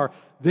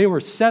they were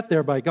set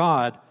there by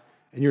God,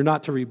 and you're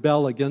not to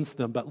rebel against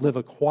them, but live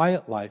a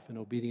quiet life in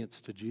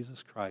obedience to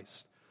Jesus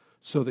Christ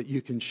so that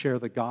you can share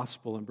the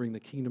gospel and bring the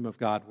kingdom of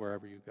God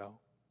wherever you go.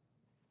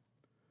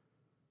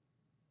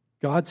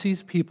 God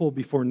sees people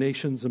before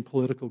nations and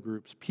political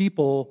groups.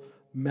 People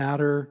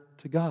matter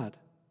to God.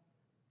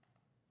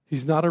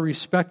 He's not a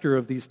respecter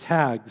of these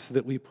tags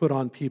that we put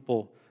on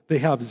people. They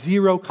have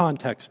zero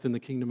context in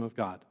the kingdom of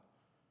God.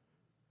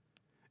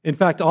 In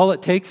fact, all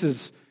it takes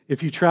is,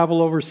 if you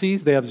travel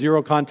overseas, they have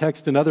zero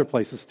context in other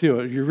places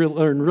too. You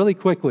learn really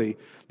quickly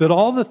that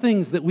all the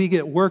things that we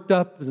get worked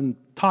up and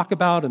talk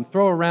about and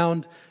throw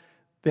around,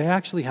 they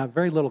actually have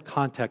very little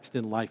context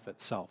in life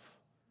itself.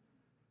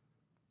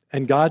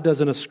 And God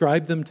doesn't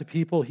ascribe them to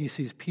people. He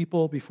sees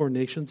people before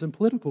nations and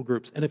political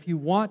groups. And if you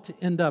want to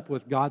end up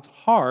with God's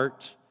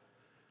heart,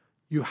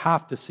 you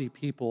have to see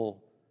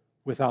people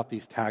without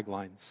these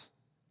taglines.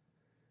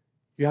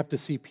 You have to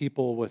see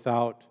people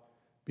without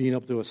being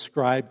able to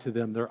ascribe to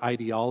them their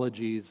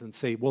ideologies and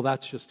say, well,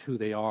 that's just who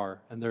they are,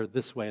 and they're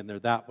this way and they're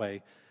that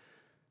way.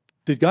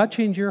 Did God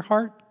change your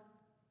heart?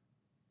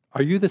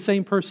 Are you the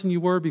same person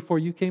you were before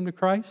you came to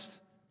Christ?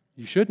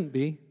 You shouldn't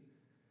be.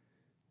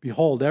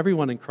 Behold,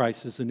 everyone in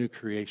Christ is a new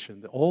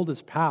creation. The old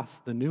is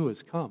past, the new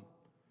has come.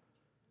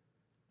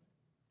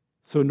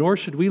 So nor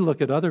should we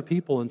look at other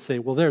people and say,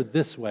 well, they're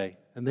this way,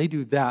 and they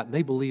do that, and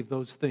they believe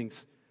those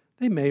things.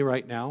 They may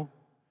right now.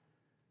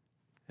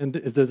 And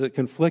does it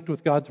conflict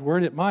with God's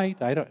word? It might.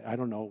 I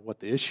don't know what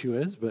the issue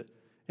is, but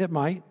it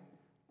might.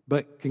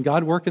 But can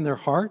God work in their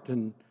heart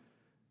and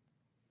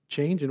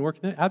change and work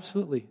in it?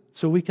 Absolutely.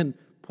 So we can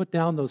put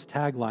down those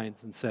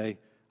taglines and say,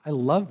 I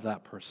love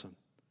that person.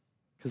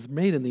 Because they're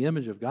made in the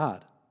image of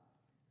God.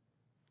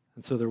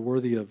 And so they're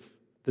worthy of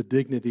the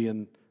dignity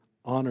and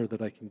honor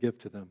that I can give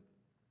to them.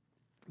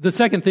 The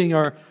second thing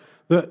are,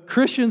 the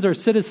Christians are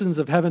citizens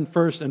of heaven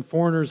first and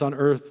foreigners on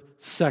earth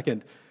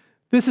second.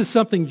 This is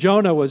something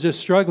Jonah was just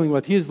struggling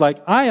with. He's like,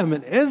 I am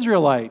an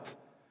Israelite.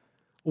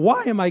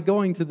 Why am I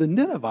going to the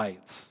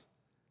Ninevites?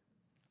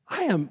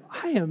 I am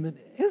an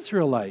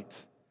Israelite.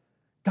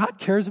 God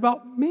cares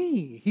about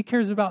me. He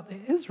cares about the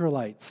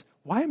Israelites.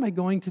 Why am I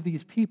going to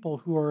these people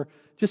who are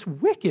just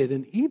wicked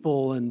and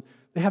evil and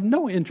they have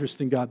no interest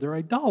in God? They're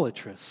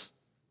idolatrous.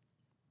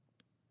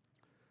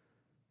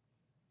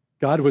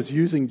 God was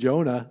using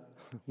Jonah,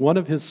 one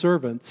of his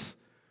servants,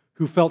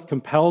 who felt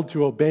compelled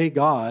to obey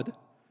God.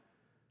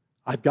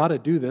 I've got to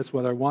do this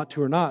whether I want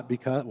to or not.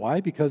 Why?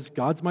 Because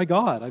God's my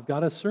God. I've got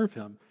to serve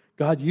him.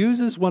 God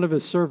uses one of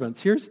his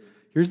servants. Here's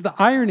the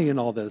irony in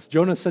all this.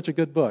 Jonah's such a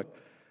good book.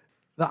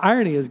 The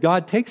irony is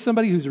God takes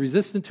somebody who's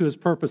resistant to his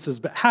purposes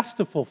but has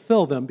to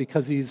fulfill them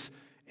because he's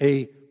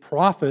a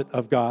prophet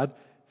of God,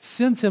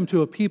 sends him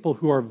to a people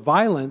who are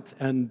violent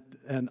and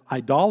and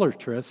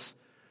idolatrous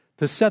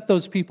to set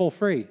those people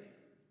free.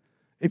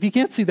 If you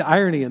can't see the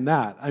irony in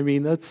that, I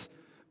mean, that's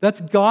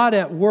God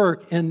at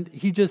work, and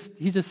he just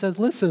says,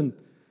 listen,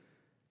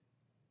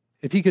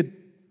 if he could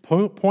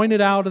point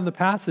it out in the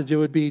passage, it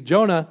would be,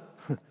 Jonah,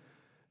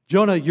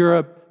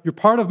 you're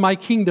part of my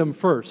kingdom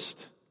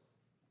first.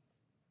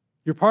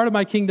 You're part of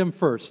my kingdom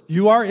first.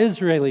 You are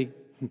Israeli.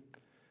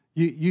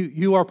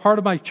 You are part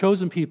of my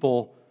chosen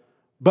people,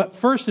 but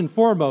first and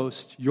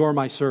foremost, you're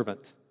my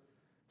servant.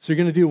 So you're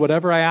going to do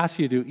whatever I ask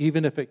you to do,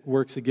 even if it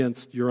works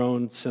against your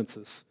own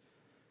senses.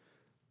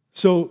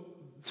 So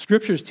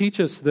Scriptures teach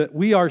us that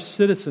we are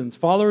citizens,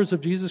 followers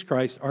of Jesus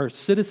Christ, are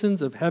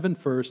citizens of heaven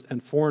first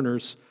and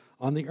foreigners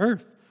on the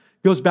earth.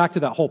 It goes back to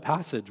that whole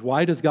passage.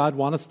 Why does God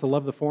want us to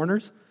love the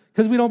foreigners?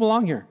 Because we don't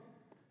belong here.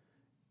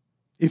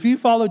 If you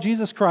follow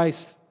Jesus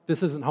Christ,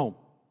 this isn't home.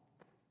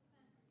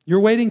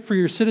 You're waiting for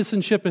your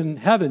citizenship in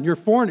heaven. You're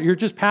foreigner. You're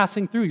just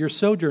passing through. You're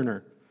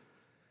sojourner.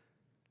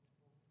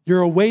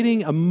 You're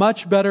awaiting a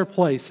much better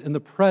place in the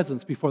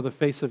presence before the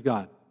face of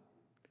God.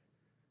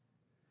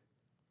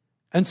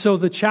 And so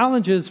the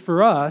challenge is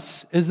for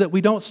us is that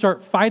we don't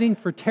start fighting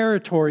for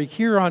territory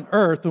here on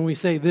earth when we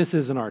say this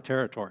isn't our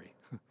territory.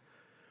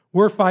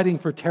 We're fighting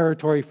for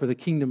territory for the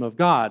kingdom of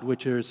God,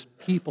 which is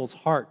people's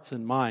hearts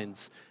and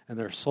minds and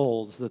their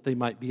souls, that they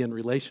might be in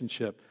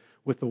relationship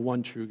with the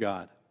one true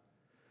God.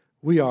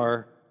 We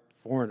are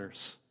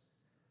foreigners.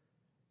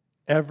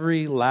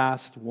 Every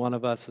last one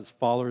of us as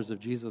followers of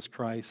Jesus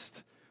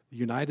Christ. The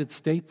United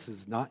States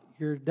is not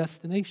your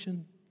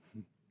destination.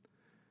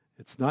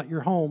 It's not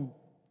your home.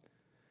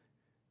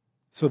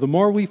 So the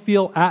more we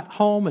feel at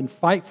home and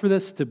fight for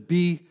this to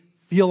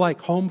feel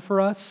like home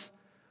for us,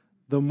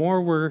 the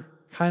more we're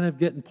kind of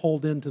getting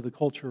pulled into the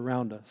culture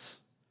around us.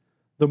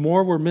 The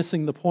more we're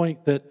missing the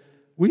point that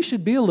we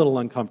should be a little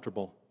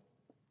uncomfortable.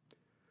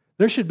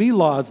 There should be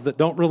laws that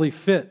don't really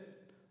fit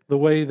the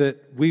way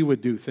that we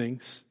would do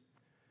things.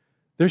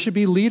 There should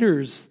be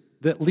leaders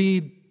that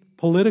lead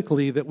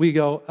politically that we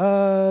go,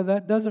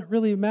 that doesn't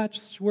really match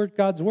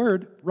God's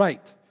word.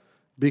 Right,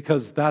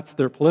 because that's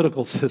their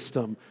political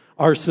system.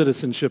 Our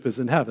citizenship is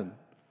in heaven.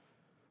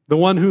 The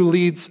one who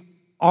leads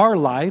our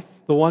life,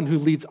 the one who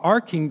leads our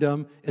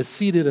kingdom, is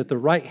seated at the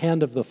right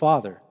hand of the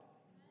Father.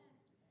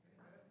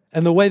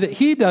 And the way that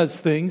he does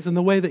things, and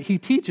the way that he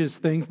teaches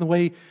things, and the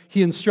way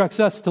he instructs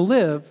us to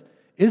live,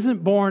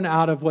 isn't born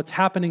out of what's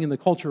happening in the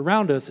culture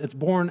around us. It's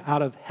born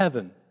out of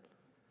heaven.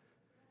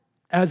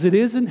 As it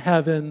is in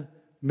heaven,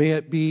 may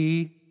it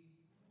be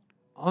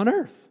on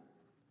earth.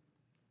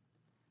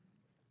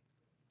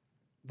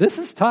 This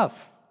is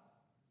tough.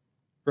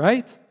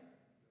 Right?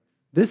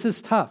 This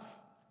is tough.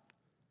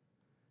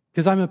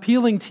 Because I'm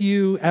appealing to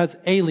you as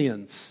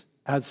aliens,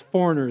 as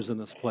foreigners in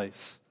this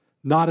place,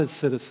 not as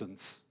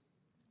citizens.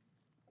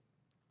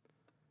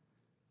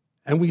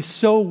 And we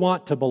so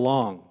want to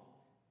belong.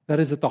 That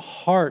is at the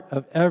heart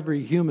of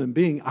every human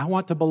being. I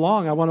want to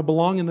belong. I want to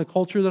belong in the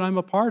culture that I'm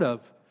a part of.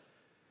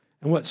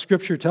 And what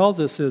Scripture tells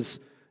us is,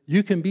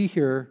 you can be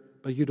here,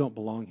 but you don't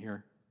belong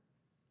here.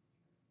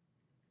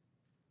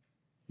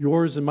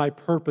 Yours and my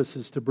purpose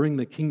is to bring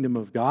the kingdom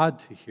of God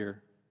to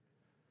here,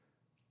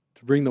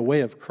 to bring the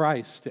way of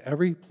Christ to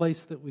every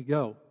place that we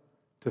go,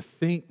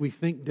 we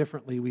think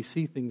differently, we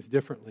see things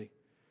differently.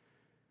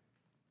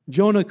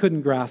 Jonah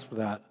couldn't grasp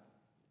that.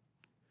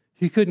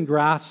 He couldn't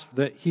grasp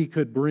that he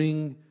could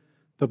bring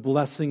the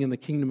blessing and the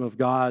kingdom of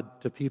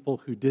God to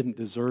people who didn't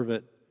deserve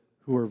it,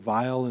 who were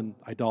vile and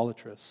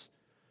idolatrous.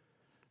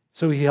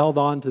 So he held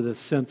on to this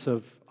sense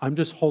of, I'm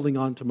just holding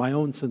on to my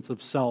own sense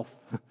of self,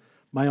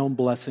 my own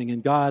blessing.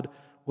 And God,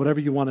 whatever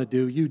you want to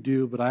do, you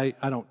do, but I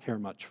don't care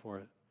much for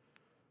it.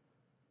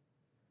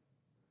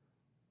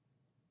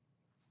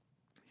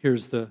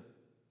 Here's the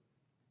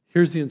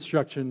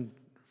instruction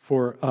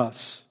for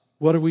us.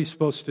 What are we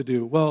supposed to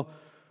do? Well,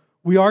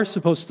 we are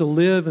supposed to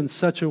live in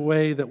such a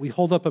way that we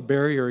hold up a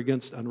barrier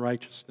against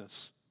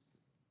unrighteousness.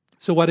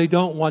 So what I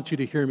don't want you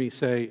to hear me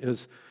say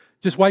is,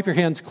 just wipe your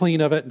hands clean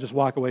of it and just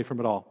walk away from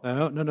it all.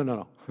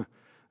 No.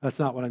 That's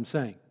not what I'm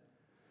saying.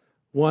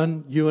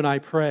 One, you and I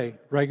pray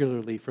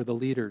regularly for the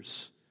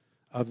leaders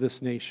of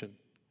this nation.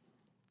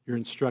 You're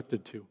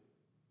instructed to.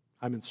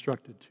 I'm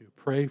instructed to.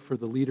 Pray for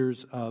the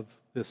leaders of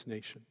this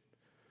nation.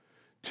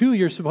 Two,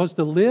 you're supposed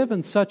to live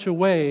in such a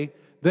way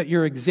that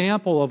your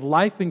example of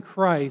life in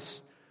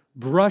Christ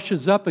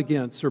brushes up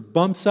against or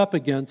bumps up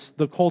against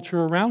the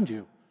culture around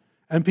you.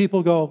 And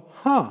people go,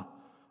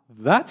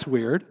 that's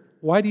weird.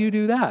 Why do you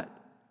do that?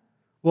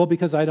 Well,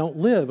 because I don't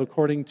live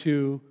according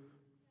to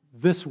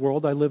this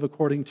world. I live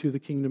according to the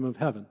kingdom of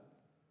heaven.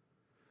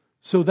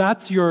 So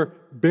that's your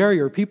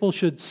barrier. People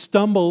should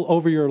stumble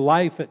over your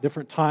life at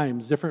different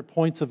times, different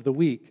points of the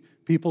week.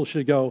 People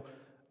should go,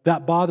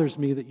 that bothers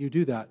me that you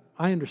do that.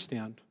 I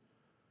understand.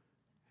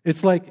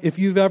 It's like if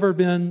you've ever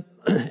been,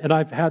 and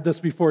I've had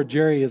this before,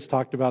 Jerry has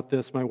talked about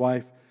this, my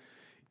wife.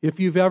 If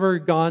you've ever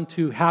gone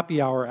to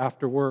happy hour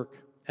after work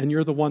and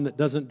you're the one that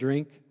doesn't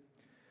drink,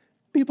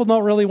 people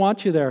don't really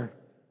want you there.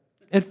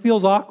 It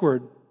feels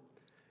awkward.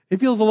 It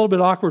feels a little bit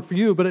awkward for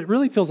you, but it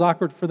really feels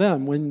awkward for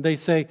them when they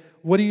say,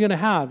 what are you going to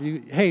have?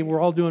 Hey,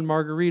 we're all doing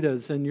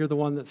margaritas, and you're the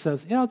one that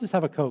says, yeah, I'll just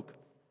have a Coke.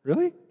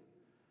 Really?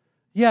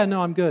 Yeah,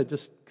 no, I'm good.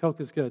 Just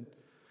Coke is good.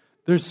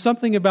 There's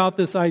something about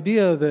this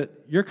idea that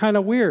you're kind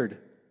of weird.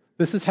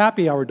 This is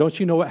happy hour. Don't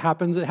you know what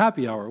happens at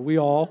happy hour? We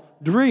all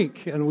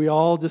drink, and we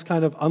all just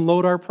kind of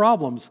unload our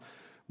problems.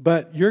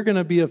 But you're going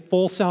to be a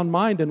full sound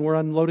mind, and we're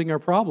unloading our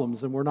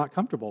problems, and we're not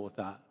comfortable with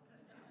that.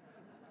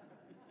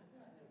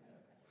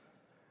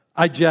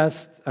 I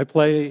jest, I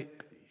play,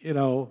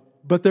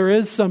 but there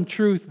is some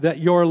truth that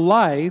your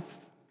life,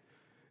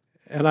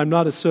 and I'm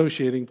not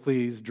associating,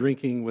 please,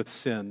 drinking with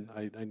sin.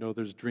 I know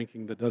there's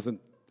drinking that doesn't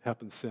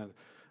happen sin.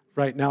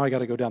 Right now I got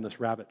to go down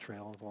this rabbit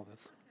trail of all this.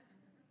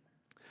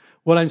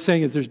 What I'm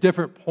saying is there's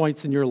different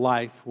points in your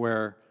life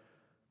where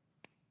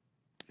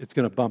it's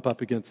going to bump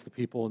up against the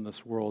people in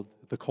this world,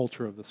 the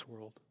culture of this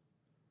world.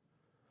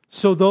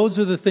 So those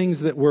are the things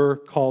that we're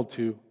called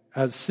to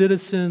as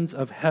citizens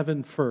of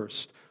heaven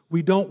first.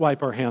 We don't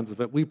wipe our hands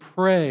of it. We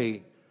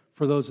pray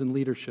for those in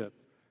leadership.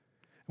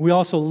 We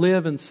also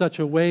live in such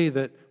a way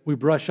that we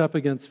brush up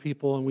against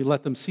people and we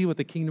let them see what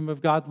the kingdom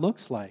of God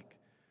looks like.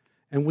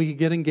 And we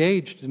get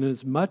engaged in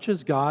as much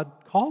as God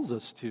calls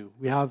us to.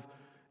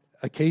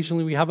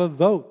 Occasionally we have a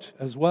vote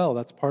as well.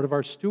 That's part of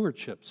our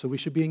stewardship. So we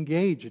should be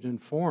engaged and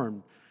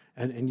informed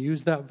and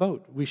use that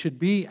vote. We should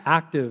be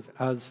active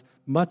as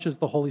much as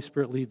the Holy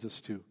Spirit leads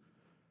us to.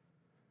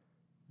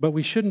 But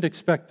we shouldn't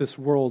expect this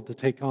world to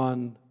take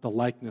on the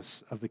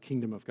likeness of the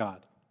kingdom of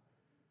God.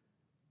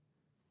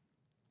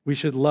 We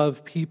should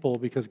love people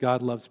because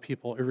God loves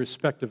people,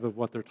 irrespective of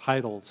what their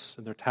titles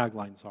and their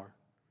taglines are.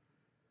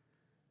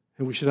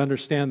 And we should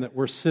understand that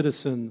we're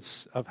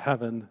citizens of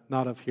heaven,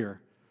 not of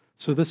here.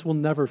 So this will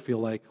never feel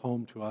like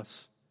home to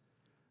us.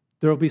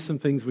 There will be some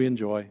things we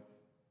enjoy.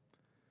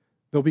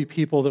 There'll be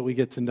people that we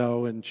get to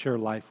know and share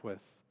life with.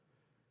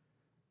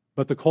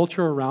 But the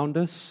culture around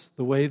us,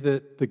 the way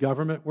that the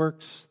government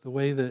works, the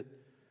way that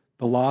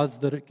the laws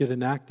that get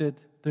enacted,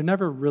 they're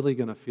never really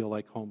going to feel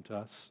like home to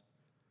us.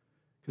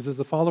 Because as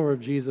a follower of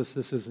Jesus,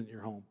 this isn't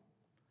your home.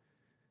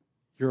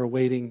 You're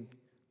awaiting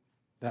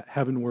that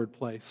heavenward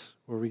place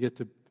where we get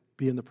to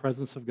be in the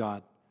presence of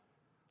God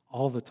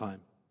all the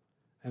time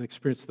and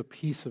experience the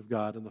peace of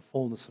God and the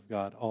fullness of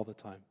God all the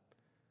time.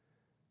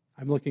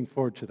 I'm looking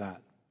forward to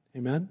that.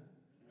 Amen?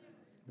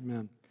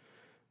 Amen.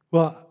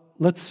 Well,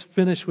 let's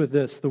finish with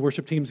this. The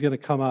worship team's going to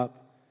come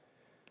up.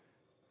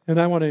 And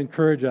I want to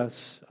encourage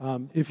us.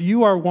 If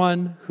you are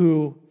one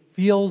who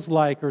feels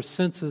like or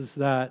senses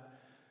that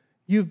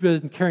you've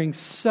been carrying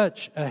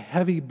such a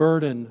heavy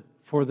burden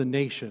for the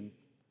nation,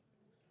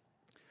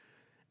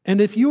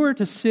 and if you were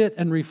to sit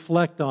and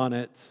reflect on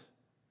it,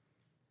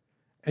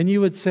 and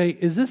you would say,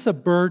 is this a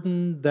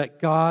burden that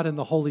God and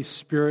the Holy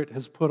Spirit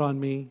has put on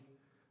me?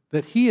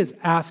 That He is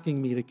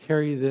asking me to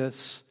carry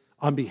this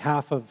on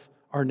behalf of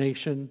our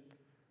nation?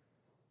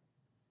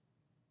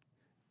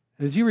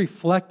 And as you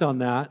reflect on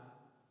that,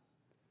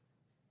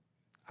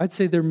 I'd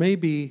say there may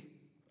be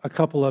a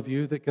couple of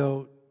you that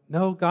go,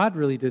 no, God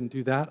really didn't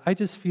do that. I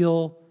just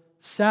feel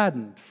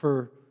saddened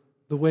for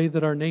the way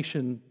that our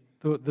nation,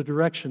 the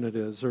direction it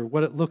is, or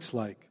what it looks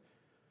like.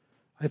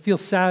 I feel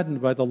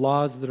saddened by the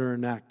laws that are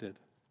enacted.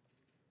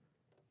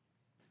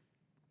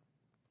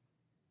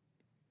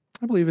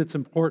 I believe it's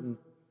important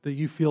that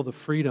you feel the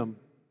freedom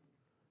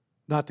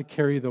not to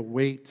carry the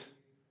weight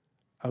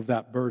of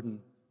that burden,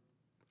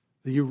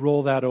 that you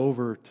roll that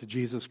over to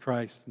Jesus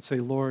Christ and say,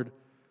 Lord,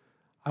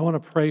 I want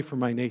to pray for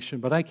my nation,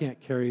 but I can't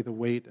carry the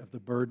weight of the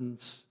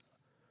burdens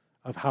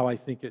of how I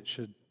think it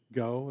should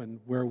go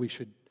and where we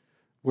should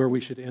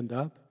end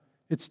up.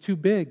 It's too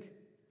big.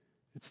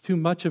 It's too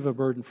much of a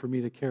burden for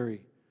me to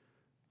carry.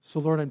 So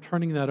Lord, I'm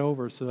turning that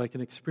over so that I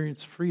can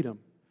experience freedom,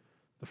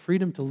 the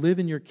freedom to live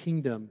in your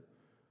kingdom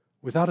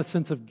without a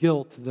sense of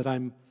guilt that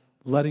I'm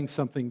letting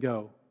something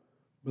go,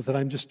 but that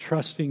I'm just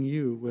trusting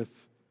you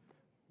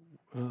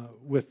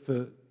with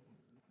the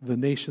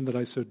nation that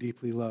I so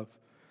deeply love.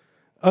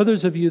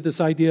 Others of you,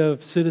 this idea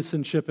of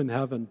citizenship in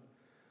heaven,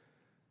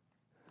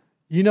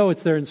 you know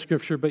it's there in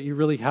Scripture, but you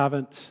really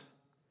haven't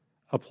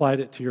applied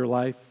it to your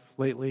life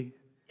lately.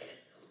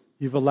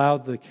 You've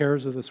allowed the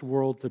cares of this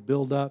world to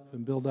build up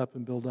and build up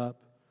and build up.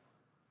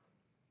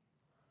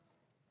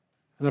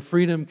 And a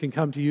freedom can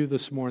come to you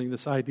this morning,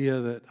 this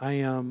idea that I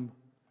am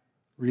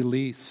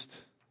released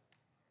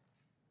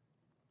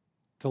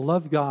to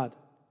love God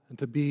and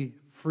to be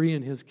free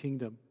in His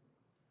kingdom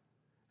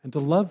and to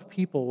love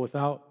people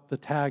without the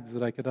tags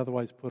that I could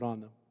otherwise put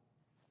on them.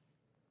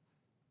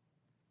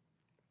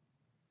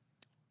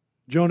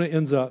 Jonah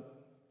ends up,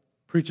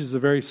 preaches a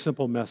very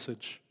simple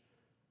message.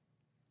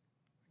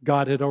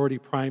 God had already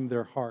primed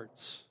their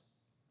hearts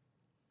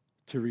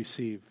to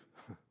receive.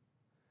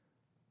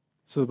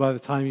 So by the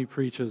time he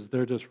preaches,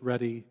 they're just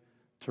ready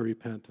to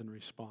repent and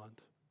respond.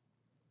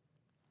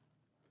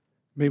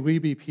 May we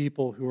be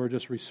people who are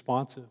just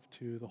responsive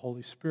to the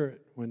Holy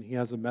Spirit when He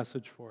has a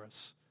message for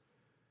us.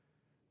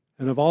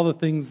 And of all the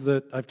things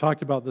that I've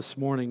talked about this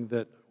morning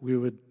that we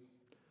would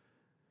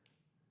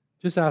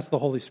just ask the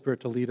Holy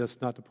Spirit to lead us,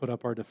 not to put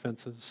up our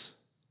defenses,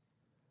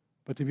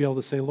 but to be able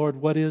to say, Lord,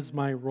 what is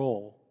my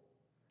role?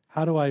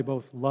 How do I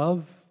both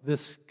love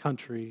this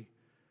country,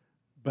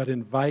 but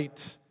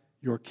invite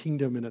your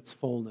kingdom in its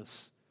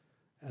fullness,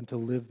 and to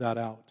live that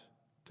out,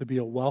 to be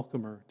a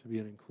welcomer, to be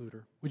an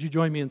includer? Would you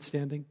join me in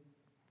standing?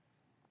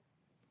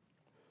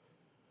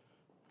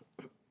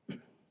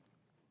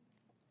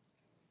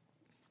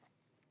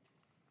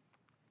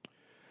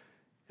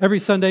 Every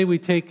Sunday we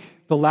take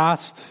the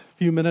last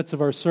few minutes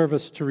of our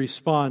service to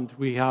respond.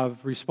 We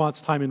have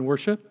response time in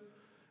worship.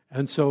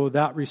 And so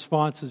that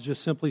response is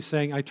just simply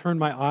saying, I turn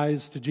my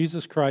eyes to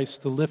Jesus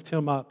Christ to lift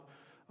him up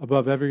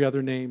above every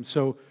other name.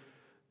 So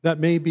that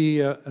may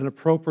be an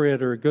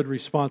appropriate or a good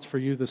response for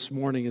you this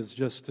morning, is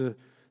just to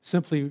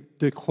simply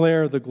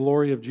declare the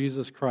glory of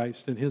Jesus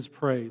Christ and his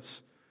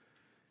praise,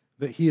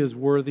 that he is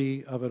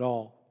worthy of it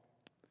all.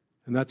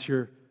 And that's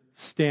your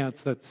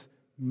stance. That's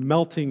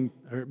melting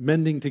or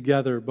mending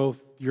together both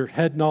your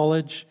head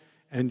knowledge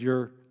and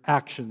your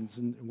actions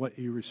and what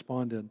you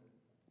respond in.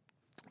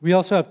 We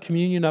also have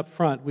communion up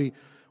front.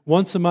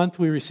 Once a month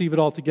we receive it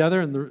all together,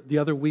 and the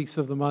other weeks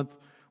of the month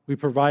we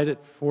provide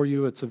it for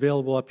you. It's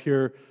available up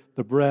here,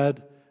 the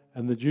bread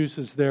and the juice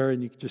is there,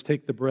 and you can just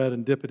take the bread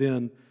and dip it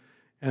in.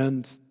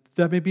 And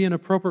that may be an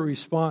appropriate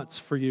response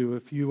for you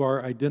if you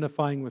are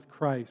identifying with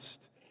Christ,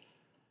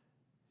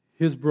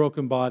 his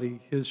broken body,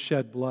 his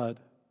shed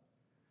blood,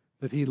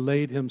 that he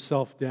laid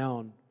himself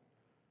down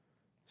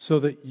so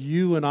that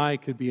you and I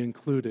could be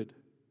included.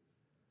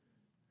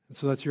 And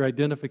so that's your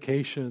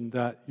identification,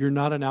 that you're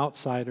not an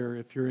outsider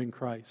if you're in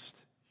Christ.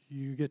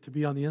 You get to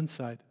be on the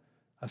inside,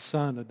 a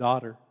son, a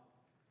daughter.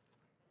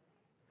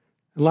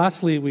 And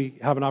lastly, we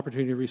have an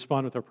opportunity to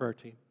respond with our prayer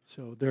team.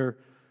 So they're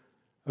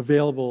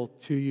available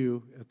to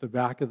you at the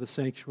back of the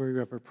sanctuary. We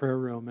have our prayer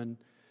room. And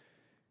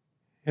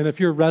if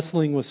you're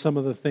wrestling with some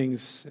of the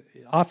things,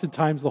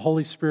 oftentimes the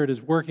Holy Spirit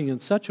is working in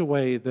such a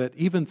way that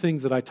even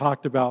things that I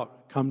talked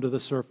about come to the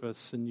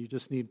surface and you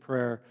just need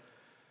prayer.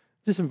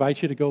 Just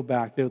invite you to go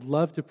back. They would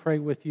love to pray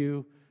with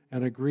you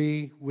and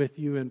agree with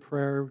you in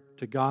prayer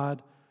to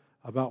God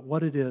about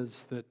what it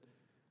is that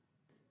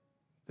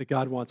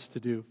God wants to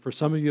do. For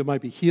some of you, it might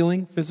be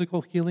healing,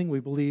 physical healing. We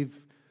believe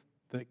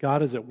that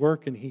God is at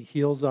work and he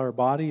heals our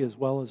body as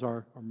well as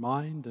our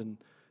mind and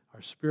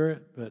our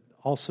spirit, but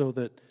also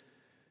that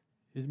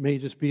it may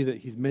just be that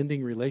he's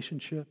mending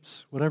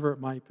relationships. Whatever it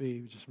might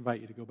be, we just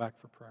invite you to go back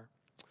for prayer.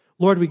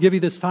 Lord, we give you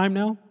this time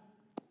now,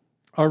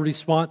 our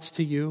response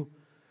to you.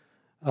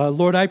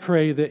 Lord, I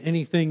pray that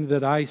anything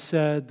that I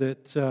said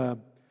that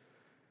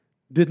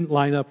didn't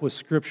line up with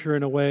Scripture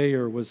in a way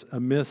or was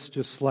amiss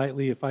just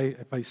slightly, if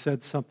I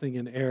said something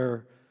in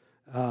error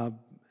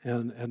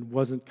and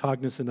wasn't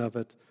cognizant of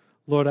it,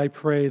 Lord, I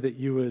pray that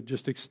you would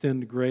just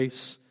extend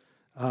grace,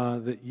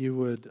 that you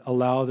would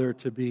allow there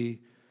to be,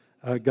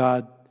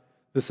 God,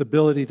 this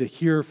ability to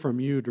hear from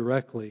you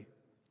directly.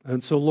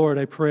 And so, Lord,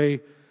 I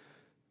pray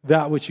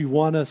that which you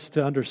want us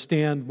to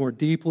understand more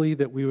deeply,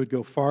 that we would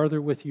go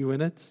farther with you in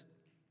it.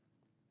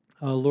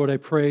 Lord, I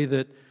pray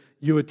that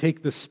you would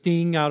take the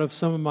sting out of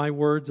some of my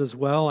words as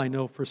well. I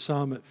know for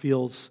some it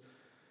feels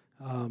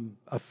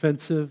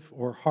offensive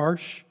or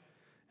harsh,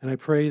 and I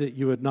pray that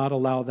you would not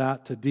allow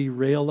that to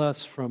derail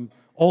us from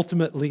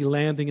ultimately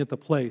landing at the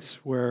place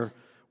where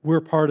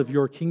we're part of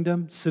your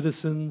kingdom,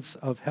 citizens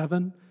of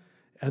heaven,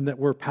 and that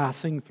we're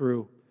passing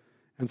through.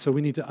 And so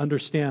we need to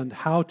understand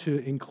how to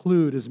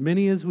include as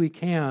many as we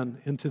can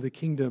into the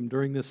kingdom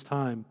during this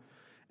time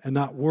and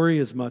not worry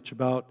as much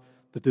about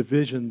the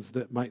divisions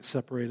that might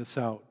separate us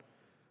out,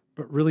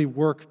 but really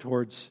work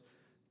towards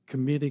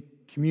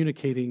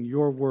communicating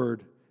your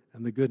word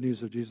and the good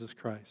news of Jesus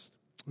Christ.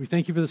 We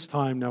thank you for this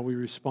time. Now we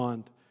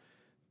respond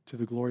to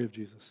the glory of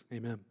Jesus.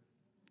 Amen.